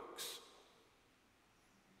radio works,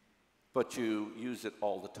 but you use it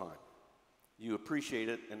all the time. You appreciate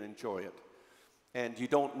it and enjoy it. And you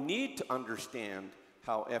don't need to understand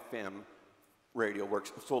how FM radio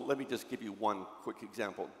works. So let me just give you one quick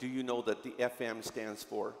example. Do you know that the FM stands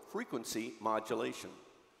for frequency modulation?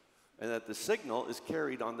 And that the signal is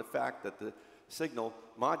carried on the fact that the signal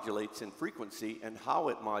modulates in frequency, and how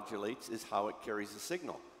it modulates is how it carries the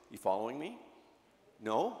signal. You following me?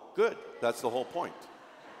 No? Good. That's the whole point.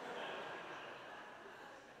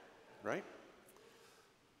 Right?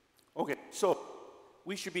 Okay, so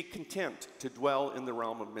we should be content to dwell in the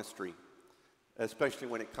realm of mystery, especially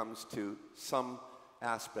when it comes to some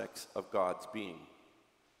aspects of God's being.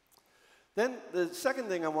 Then the second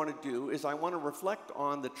thing I want to do is I want to reflect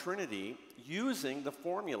on the Trinity using the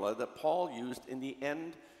formula that Paul used in the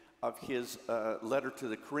end of his letter to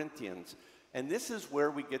the Corinthians. And this is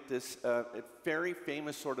where we get this very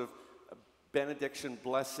famous sort of benediction,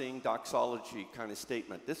 blessing, doxology kind of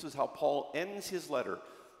statement. This is how Paul ends his letter.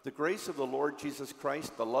 The grace of the Lord Jesus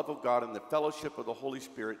Christ, the love of God, and the fellowship of the Holy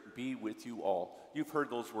Spirit be with you all. You've heard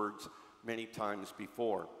those words many times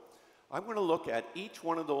before. I'm going to look at each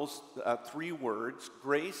one of those three words,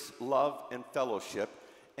 grace, love, and fellowship,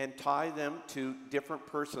 and tie them to different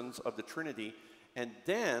persons of the Trinity. And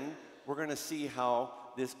then we're going to see how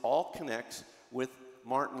this all connects with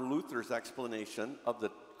Martin Luther's explanation of the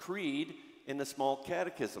Creed in the Small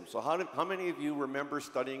Catechism. So how many of you remember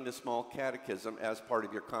studying the Small Catechism as part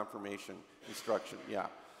of your confirmation instruction? Yeah.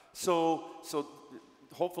 So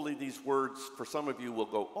hopefully these words, for some of you, will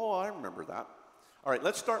go, oh, I remember that. All right,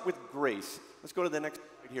 let's start with grace. Let's go to the next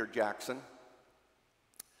slide here, Jackson.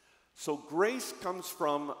 So grace comes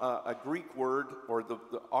from a Greek word, or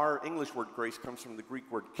our English word grace comes from the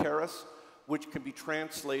Greek word charis, which can be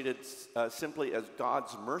translated simply as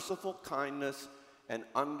God's merciful kindness and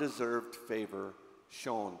undeserved favor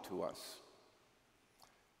shown to us.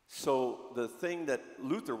 So the thing that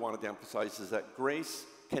Luther wanted to emphasize is that grace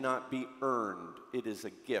cannot be earned. It is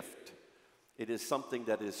a gift. It is something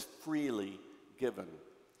that is freely given.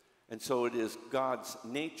 And so it is God's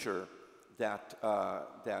nature that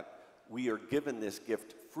we are given this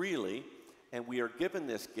gift freely, and we are given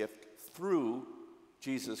this gift through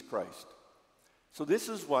Jesus Christ. So this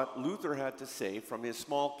is what Luther had to say from his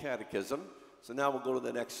Small Catechism. So now we'll go to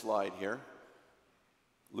the next slide here.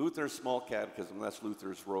 Luther's Small Catechism, that's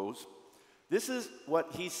Luther's rose. This is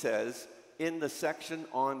what he says in the section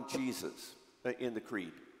on Jesus in the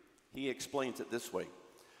Creed. He explains it this way.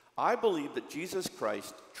 I believe that Jesus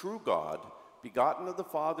Christ, true God, begotten of the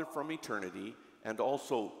Father from eternity, and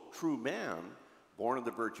also true man, born of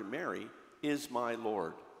the Virgin Mary, is my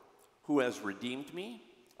Lord, who has redeemed me,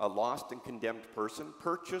 a lost and condemned person,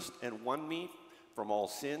 purchased and won me from all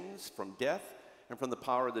sins, from death, and from the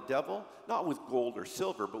power of the devil, not with gold or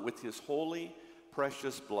silver, but with his holy,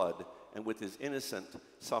 precious blood, and with his innocent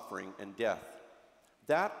suffering and death,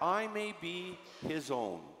 that I may be his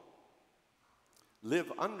own,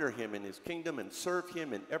 live under him in his kingdom, and serve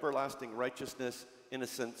him in everlasting righteousness,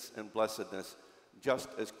 innocence, and blessedness, just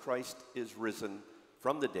as Christ is risen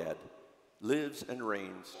from the dead, lives and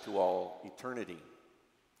reigns to all eternity.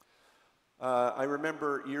 I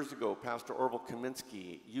remember years ago, Pastor Orville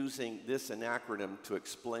Kaminsky using this acronym to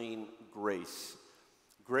explain grace.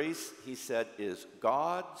 Grace, he said, is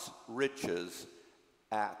God's riches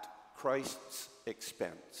at Christ's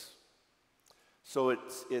expense. So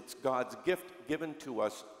it's God's gift given to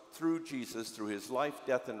us through Jesus, through his life,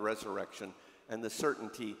 death, and resurrection, and the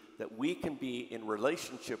certainty that we can be in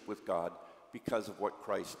relationship with God because of what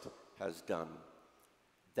Christ has done.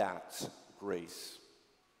 That's grace.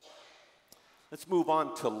 Let's move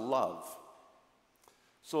on to love.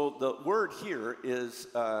 So the word here is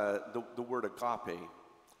the word agape.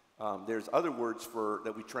 There's other words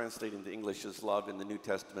that we translate into English as love in the New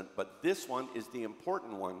Testament, but this one is the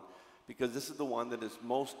important one because this is the one that is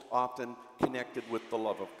most often connected with the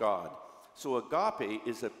love of God. So agape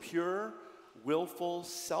is a pure, willful,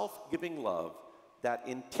 self-giving love that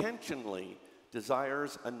intentionally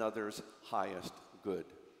desires another's highest good.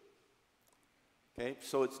 Okay,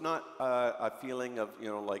 so it's not a feeling of,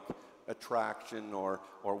 like attraction or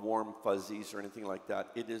warm fuzzies or anything like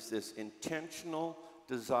that. It is this intentional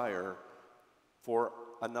desire for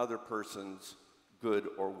another person's good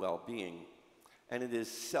or well-being. And it is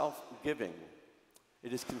self-giving.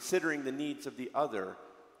 It is considering the needs of the other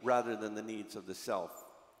rather than the needs of the self.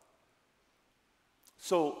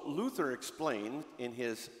 So Luther explained in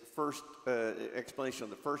his first explanation of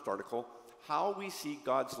the first article how we see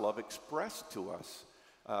God's love expressed to us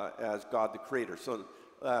as God the Creator. So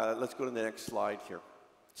let's go to the next slide here.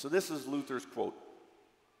 So this is Luther's quote.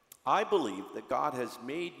 "I believe that God has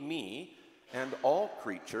made me and all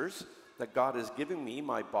creatures, that God has given me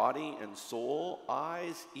my body and soul,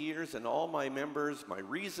 eyes, ears, and all my members, my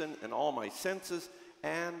reason and all my senses,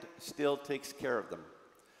 and still takes care of them.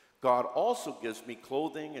 God also gives me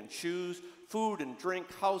clothing and shoes, food and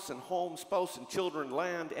drink, house and home, spouse and children,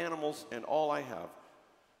 land, animals, and all I have.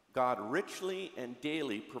 God richly and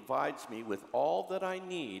daily provides me with all that I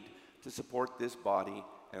need to support this body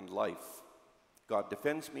and life. God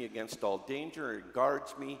defends me against all danger and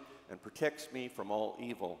guards me and protects me from all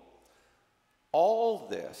evil. All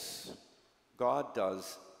this God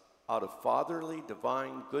does out of fatherly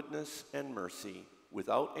divine goodness and mercy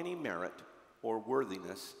without any merit or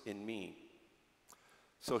worthiness in me."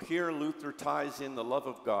 So here Luther ties in the love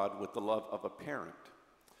of God with the love of a parent.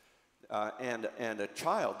 And a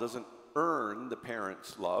child doesn't earn the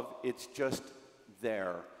parent's love, it's just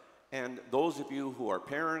there. And those of you who are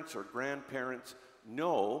parents or grandparents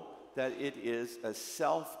know that it is a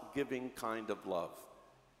self-giving kind of love.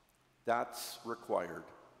 That's required,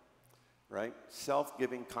 right?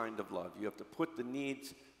 Self-giving kind of love. You have to put the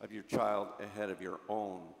needs of your child ahead of your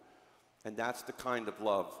own. And that's the kind of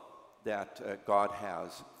love that God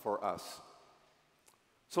has for us.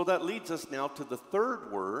 So that leads us now to the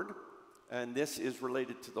third word, and this is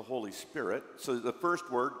related to the Holy Spirit. So the first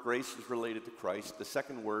word, grace, is related to Christ. The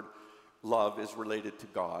second word, love, is related to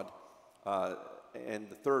God. And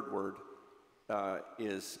the third word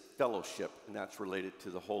is fellowship, and that's related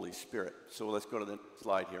to the Holy Spirit. So let's go to the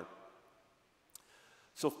slide here.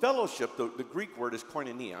 So fellowship, the Greek word is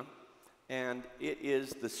koinonia, and it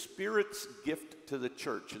is the Spirit's gift to the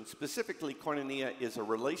church. And specifically, koinonia is a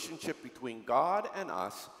relationship between God and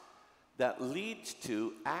us that leads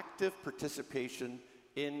to active participation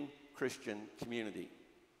in Christian community.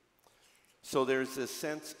 So there's this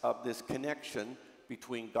sense of this connection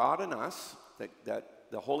between God and us,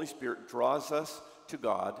 that the Holy Spirit draws us to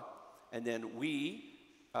God, and then we,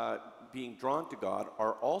 being drawn to God,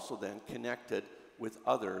 are also then connected with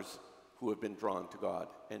others who have been drawn to God.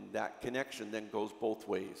 And that connection then goes both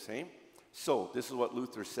ways, eh? So this is what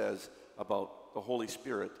Luther says about the Holy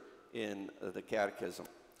Spirit in the Catechism.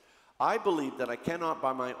 "I believe that I cannot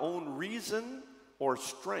by my own reason or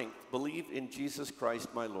strength believe in Jesus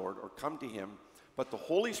Christ my Lord or come to him, but the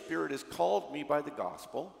Holy Spirit has called me by the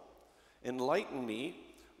gospel, enlightened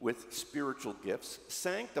me with spiritual gifts,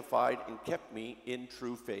 sanctified and kept me in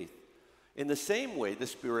true faith. In the same way, the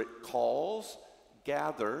Spirit calls,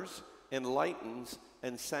 gathers, enlightens,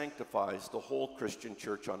 and sanctifies the whole Christian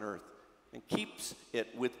church on earth and keeps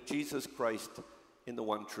it with Jesus Christ in the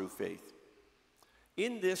one true faith.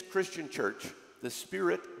 In this Christian church, the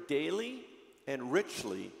Spirit daily and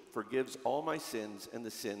richly forgives all my sins and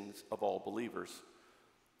the sins of all believers.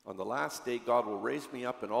 On the last day, God will raise me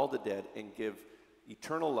up and all the dead and give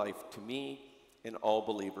eternal life to me and all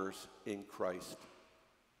believers in Christ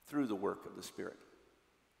through the work of the Spirit."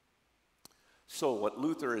 So what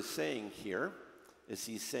Luther is saying here is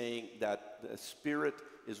he's saying that the Spirit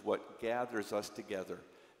is what gathers us together.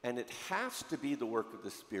 And it has to be the work of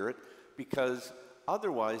the Spirit, because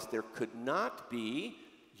otherwise there could not be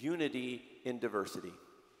unity in diversity.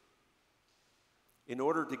 In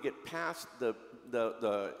order to get past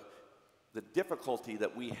the difficulty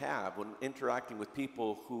that we have when interacting with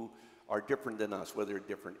people who are different than us, whether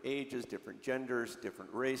different ages, different genders,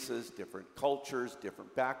 different races, different cultures,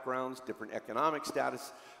 different backgrounds, different economic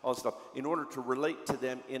status, all this stuff, in order to relate to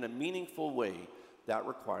them in a meaningful way, that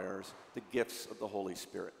requires the gifts of the Holy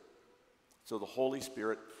Spirit. So the Holy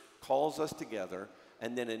Spirit calls us together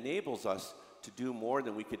and then enables us to do more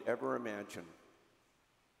than we could ever imagine.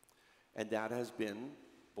 And that has been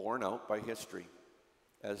borne out by history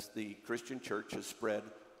as the Christian church has spread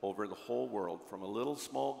over the whole world, from a little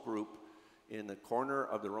small group in the corner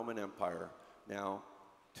of the Roman Empire now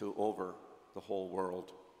to over the whole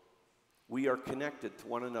world. We are connected to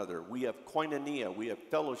one another. We have koinonia, we have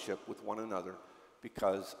fellowship with one another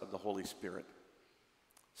because of the Holy Spirit.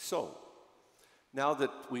 So, now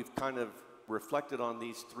that we've kind of reflected on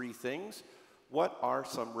these three things, what are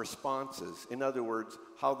some responses? In other words,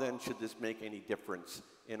 how then should this make any difference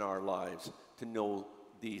in our lives to know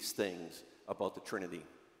these things about the Trinity?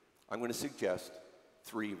 I'm going to suggest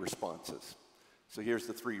 3 responses. So here's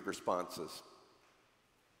the 3 responses.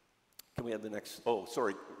 Can we have the next? Oh,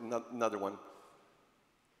 sorry, another one.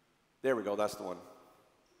 There we go, that's the one.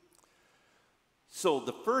 So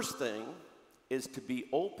the first thing is to be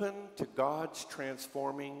open to God's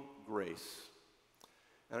transforming grace.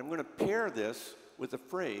 And I'm going to pair this with a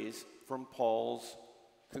phrase from Paul's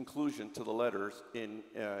conclusion to the letters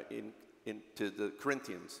to the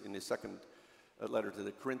Corinthians, in his second letter to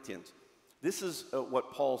the Corinthians. This is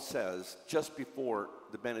what Paul says just before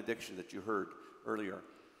the benediction that you heard earlier.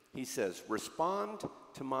 He says, respond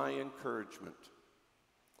to my encouragement.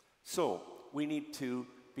 So we need to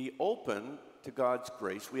be open to God's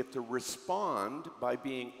grace. We have to respond by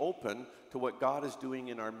being open to what God is doing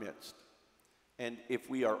in our midst. And if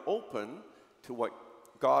we are open to what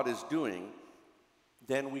God is doing,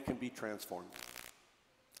 then we can be transformed.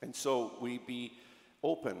 And so we be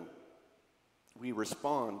open. We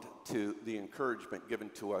respond to the encouragement given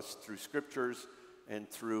to us through scriptures and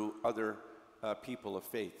through other people of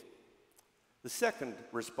faith. The second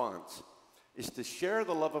response is to share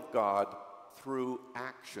the love of God through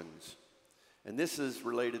actions. And this is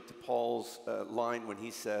related to Paul's line when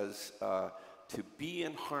he says to be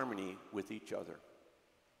in harmony with each other.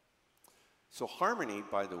 So harmony,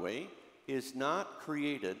 by the way, is not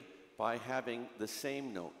created by having the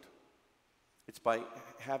same note. It's by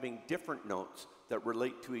having different notes that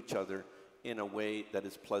relate to each other in a way that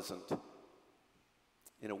is pleasant,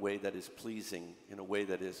 in a way that is pleasing, in a way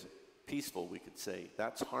that is peaceful, we could say.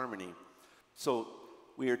 That's harmony. So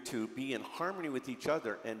we are to be in harmony with each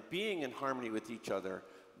other, and being in harmony with each other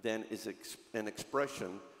then is an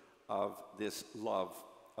expression of this love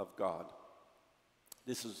of God.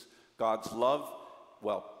 This is God's love.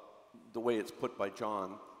 Well, the way it's put by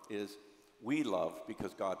John is we love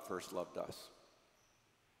because God first loved us.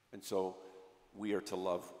 And so we are to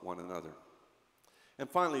love one another. And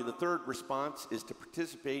finally, the third response is to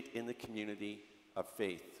participate in the community of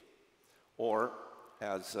faith, or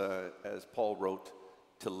as Paul wrote,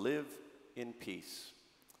 to live in peace.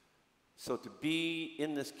 So to be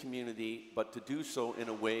in this community, but to do so in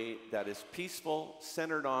a way that is peaceful,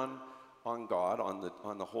 centered on God,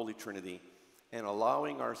 on the Holy Trinity, and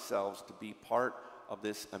allowing ourselves to be part of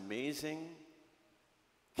this amazing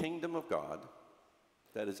kingdom of God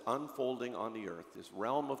that is unfolding on the earth, this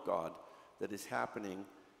realm of God that is happening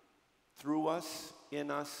through us,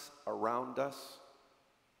 in us, around us.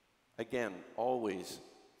 Again, always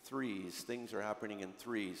threes. Things are happening in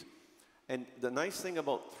threes. And the nice thing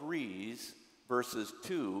about threes versus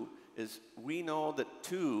 2 is we know that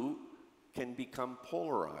 2 can become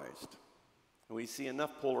polarized. And we see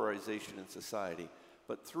enough polarization in society.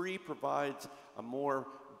 But 3 provides a more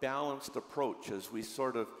balanced approach as we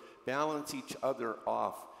sort of balance each other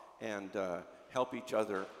off and help each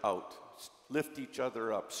other out, lift each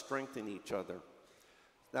other up, strengthen each other.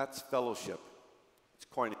 That's fellowship. It's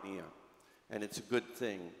koinonia. And it's a good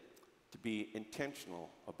thing to be intentional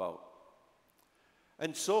about.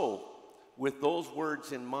 And so, with those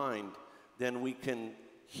words in mind, then we can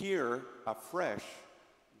hear afresh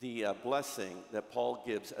the blessing that Paul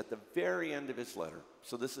gives at the very end of his letter.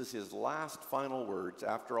 So this is his last final words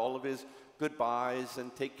after all of his goodbyes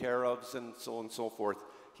and take care ofs and so on and so forth.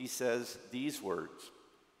 He says these words.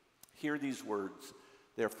 Hear these words.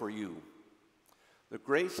 They're for you. The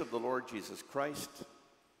grace of the Lord Jesus Christ,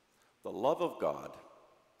 the love of God,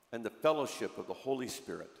 and the fellowship of the Holy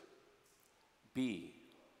Spirit be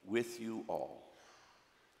with you all.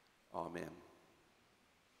 Amen.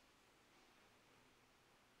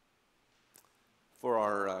 For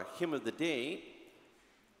our hymn of the day,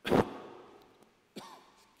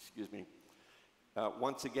 excuse me,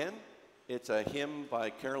 once again, it's a hymn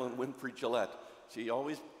by Carolyn Winfrey Gillette. She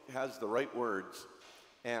always has the right words,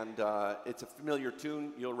 and it's a familiar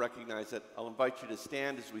tune. You'll recognize it. I'll invite you to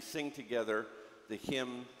stand as we sing together the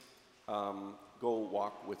hymn, Go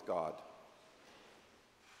Walk with God.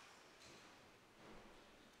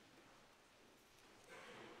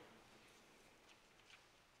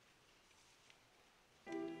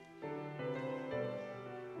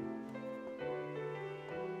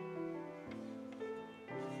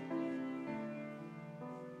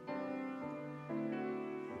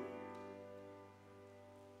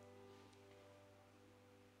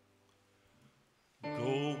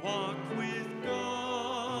 Go walk with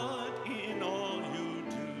God in all you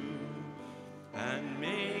do, and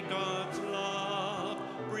may God's love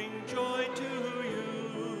bring joy to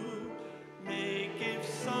you. May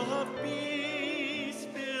gifts of peace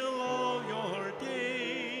fill all your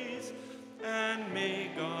days, and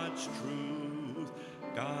may God's truth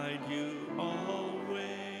guide you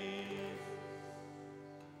always.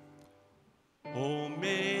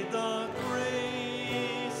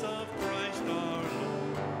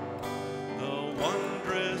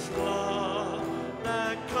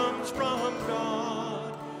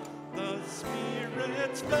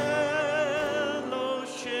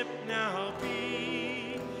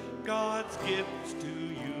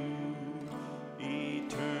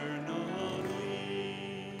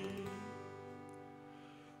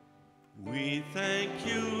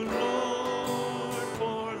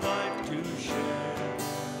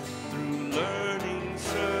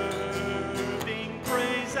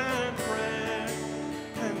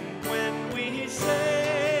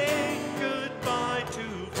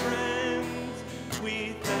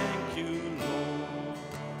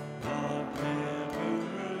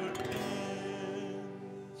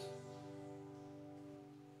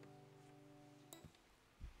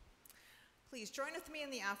 Please join with me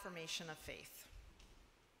in the affirmation of faith.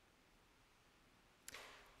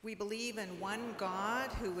 We believe in one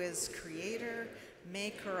God who is creator,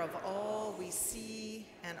 maker of all we see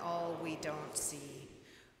and all we don't see,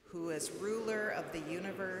 who is ruler of the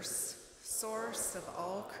universe, source of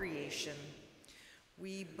all creation.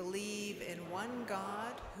 We believe in one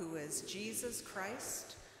God who is Jesus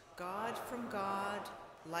Christ, God from God,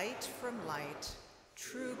 light from light,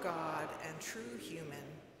 true God and true human.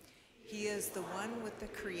 He is the one with the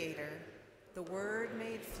Creator, the Word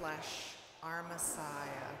made flesh, our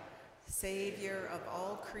Messiah, Savior of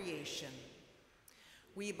all creation.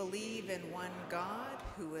 We believe in one God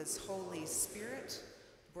who is Holy Spirit,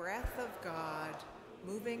 breath of God,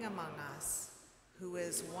 moving among us, who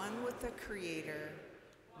is one with the Creator,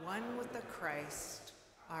 one with the Christ,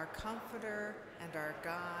 our Comforter and our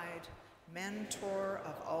Guide, Mentor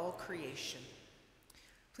of all creation.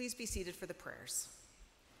 Please be seated for the prayers.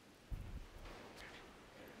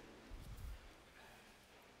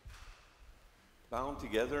 Bound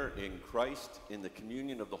together in Christ, in the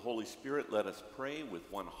communion of the Holy Spirit, let us pray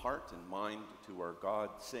with one heart and mind to our God,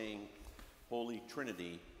 saying, Holy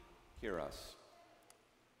Trinity, hear us.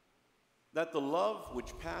 That the love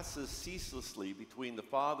which passes ceaselessly between the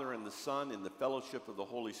Father and the Son in the fellowship of the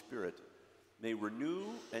Holy Spirit may renew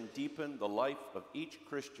and deepen the life of each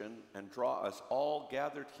Christian and draw us all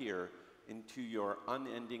gathered here into your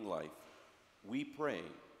unending life. We pray,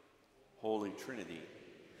 Holy Trinity,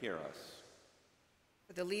 hear us.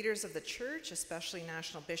 For the leaders of the Church, especially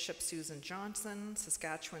National Bishop Susan Johnson,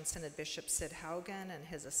 Saskatchewan Synod Bishop Sid Haugen and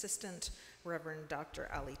his assistant, Reverend Dr.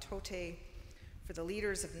 Ali Tote, for the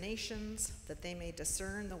leaders of nations, that they may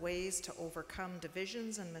discern the ways to overcome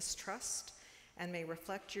divisions and mistrust, and may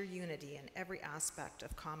reflect your unity in every aspect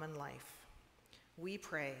of common life. We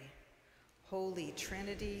pray, Holy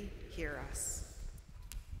Trinity, hear us.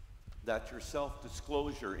 That your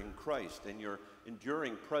self-disclosure in Christ and your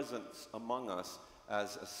enduring presence among us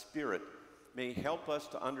as a spirit may help us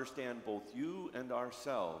to understand both you and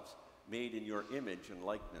ourselves, made in your image and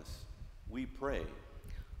likeness. We pray,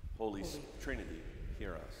 Holy Trinity,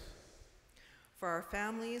 hear us. For our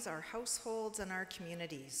families, our households, and our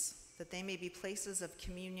communities, that they may be places of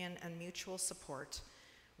communion and mutual support,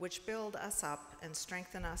 which build us up and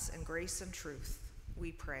strengthen us in grace and truth,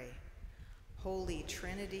 we pray. Holy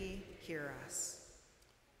Trinity, hear us.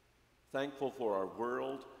 Thankful for our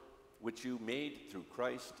world, which you made through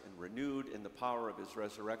Christ and renewed in the power of his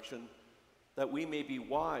resurrection, that we may be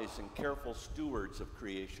wise and careful stewards of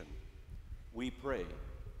creation. We pray,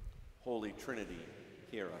 Holy Trinity,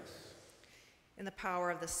 hear us. In the power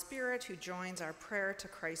of the Spirit who joins our prayer to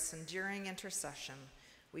Christ's enduring intercession,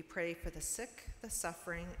 we pray for the sick, the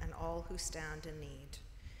suffering, and all who stand in need.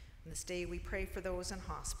 On this day we pray for those in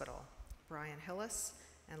hospital, Brian Hillis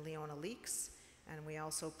and Leona Leeks, and we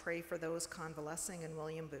also pray for those convalescing in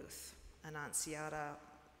William Booth, Annunciata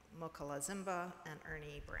Mukalazimba and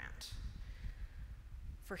Ernie Brandt.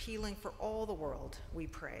 For healing for all the world, we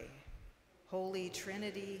pray. Holy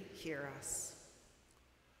Trinity, hear us.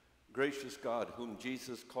 Gracious God, whom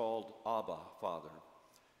Jesus called Abba, Father,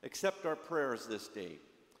 accept our prayers this day.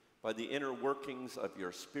 By the inner workings of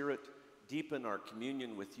your Spirit, deepen our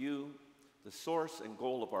communion with you, the source and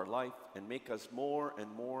goal of our life, and make us more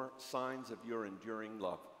and more signs of your enduring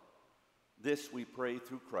love. This we pray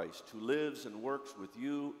through Christ, who lives and works with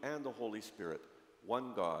you and the Holy Spirit,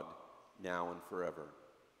 one God, now and forever.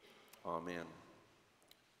 Amen.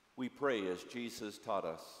 We pray as Jesus taught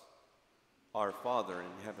us, Our Father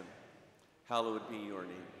in heaven, hallowed be your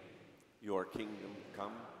name. Your kingdom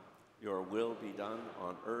come, your will be done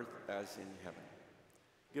on earth as in heaven.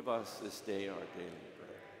 Give us this day our daily bread.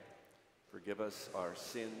 Forgive us our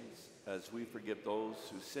sins as we forgive those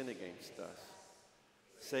who sin against us.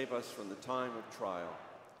 Save us from the time of trial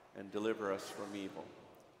and deliver us from evil.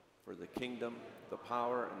 For the kingdom, the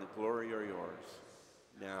power, and the glory are yours,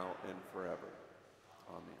 now and forever.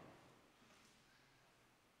 Amen.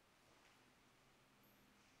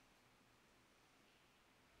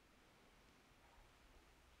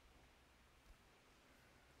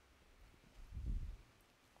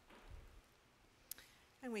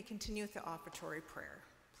 And we continue with the offertory prayer.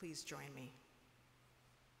 Please join me.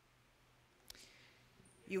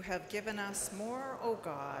 You have given us more, O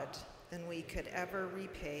God, than we could ever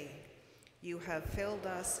repay. You have filled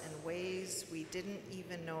us in ways we didn't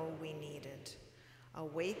even know we needed.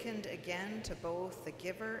 Awakened again to both the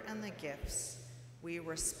giver and the gifts, we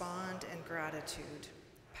respond in gratitude,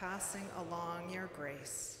 passing along your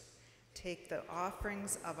grace. Take the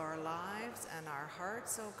offerings of our lives and our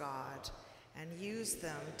hearts, O God, and use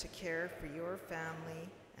them to care for your family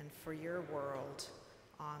and for your world.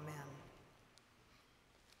 Amen.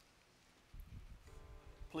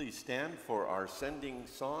 Please stand for our sending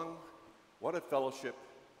song, What a Fellowship,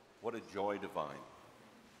 What a Joy Divine.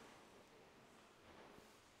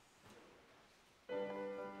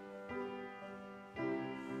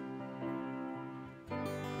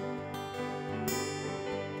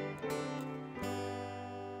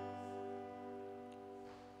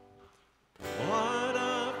 What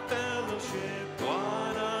a fellowship,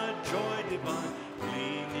 what a joy divine,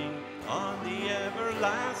 leaning on the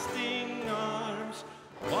everlasting arms.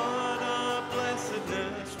 What a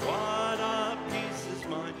blessedness, what a peace is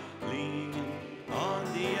mine, leaning on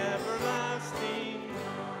the everlasting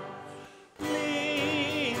arms.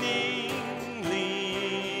 Leaning,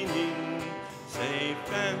 leaning,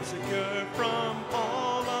 safe and secure from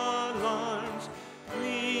all alarms.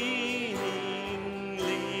 Leaning,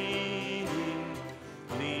 leaning,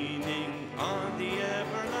 leaning on the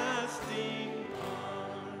everlasting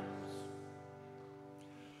arms.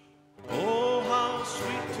 Oh, how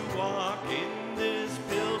sweet to walk in this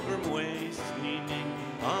pilgrim waste, leaning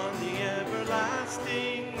on the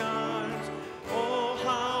everlasting arms. Oh,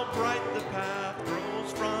 how bright the path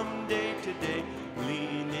grows from day to day,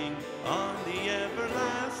 leaning on the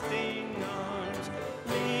everlasting arms.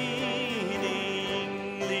 Leaning,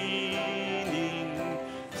 leaning,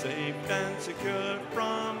 safe and secure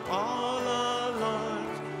from all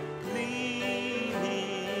alarms. Leaning,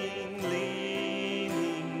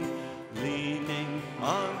 leaning, leaning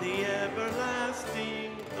on the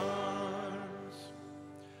everlasting arms.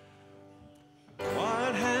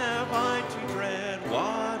 What have I to dread?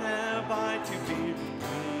 What have I to fear?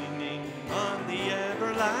 Leaning on the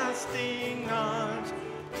everlasting arms.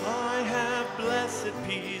 I have blessed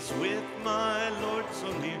peace with my Lord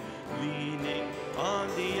so near. Leaning on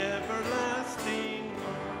the everlasting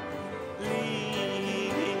arms.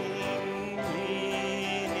 Leaning,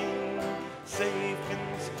 leaning, safe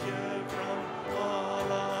and secure from all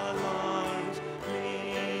alarms.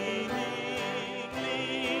 Leaning,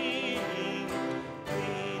 leaning,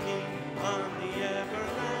 leaning on the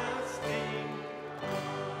everlasting arms.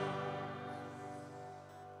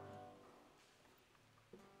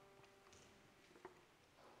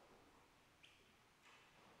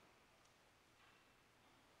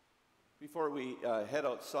 Before we head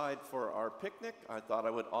outside for our picnic, I thought I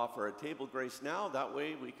would offer a table grace now. That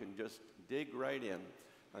way we can just dig right in.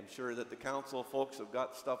 I'm sure that the council folks have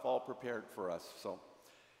got stuff all prepared for us. So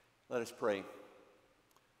let us pray.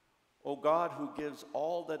 O God, who gives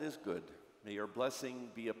all that is good, may your blessing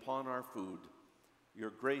be upon our food.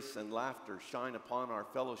 Your grace and laughter shine upon our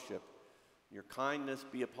fellowship. Your kindness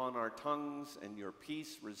be upon our tongues, and your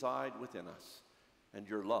peace reside within us, and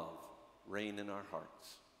your love reign in our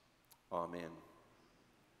hearts. Amen.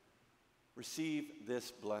 Receive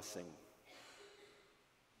this blessing.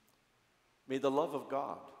 May the love of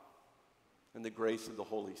God and the grace of the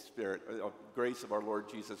Holy Spirit, grace of our Lord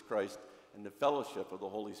Jesus Christ, and the fellowship of the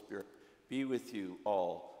Holy Spirit be with you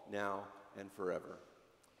all now and forever.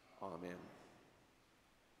 Amen.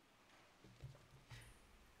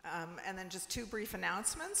 And then just two brief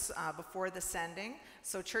announcements before the sending.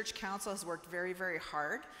 So Church Council has worked very, very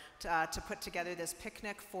hard to put together this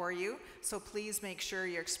picnic for you. So please make sure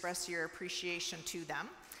you express your appreciation to them.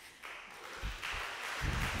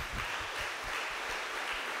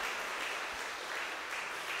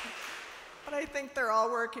 But I think they're all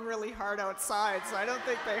working really hard outside, so I don't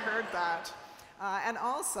think they heard that. And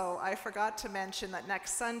also, I forgot to mention that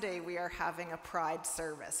next Sunday we are having a Pride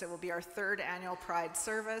service. It will be our third annual Pride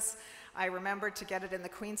service. I remembered to get it in the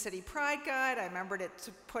Queen City Pride Guide. I remembered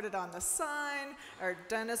to put it on the sign.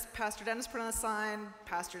 Pastor Dennis put it on the sign.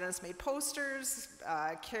 Pastor Dennis made posters.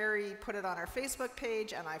 Carrie put it on our Facebook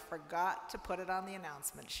page, and I forgot to put it on the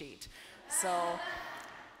announcement sheet. So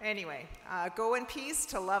anyway, go in peace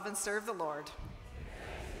to love and serve the Lord.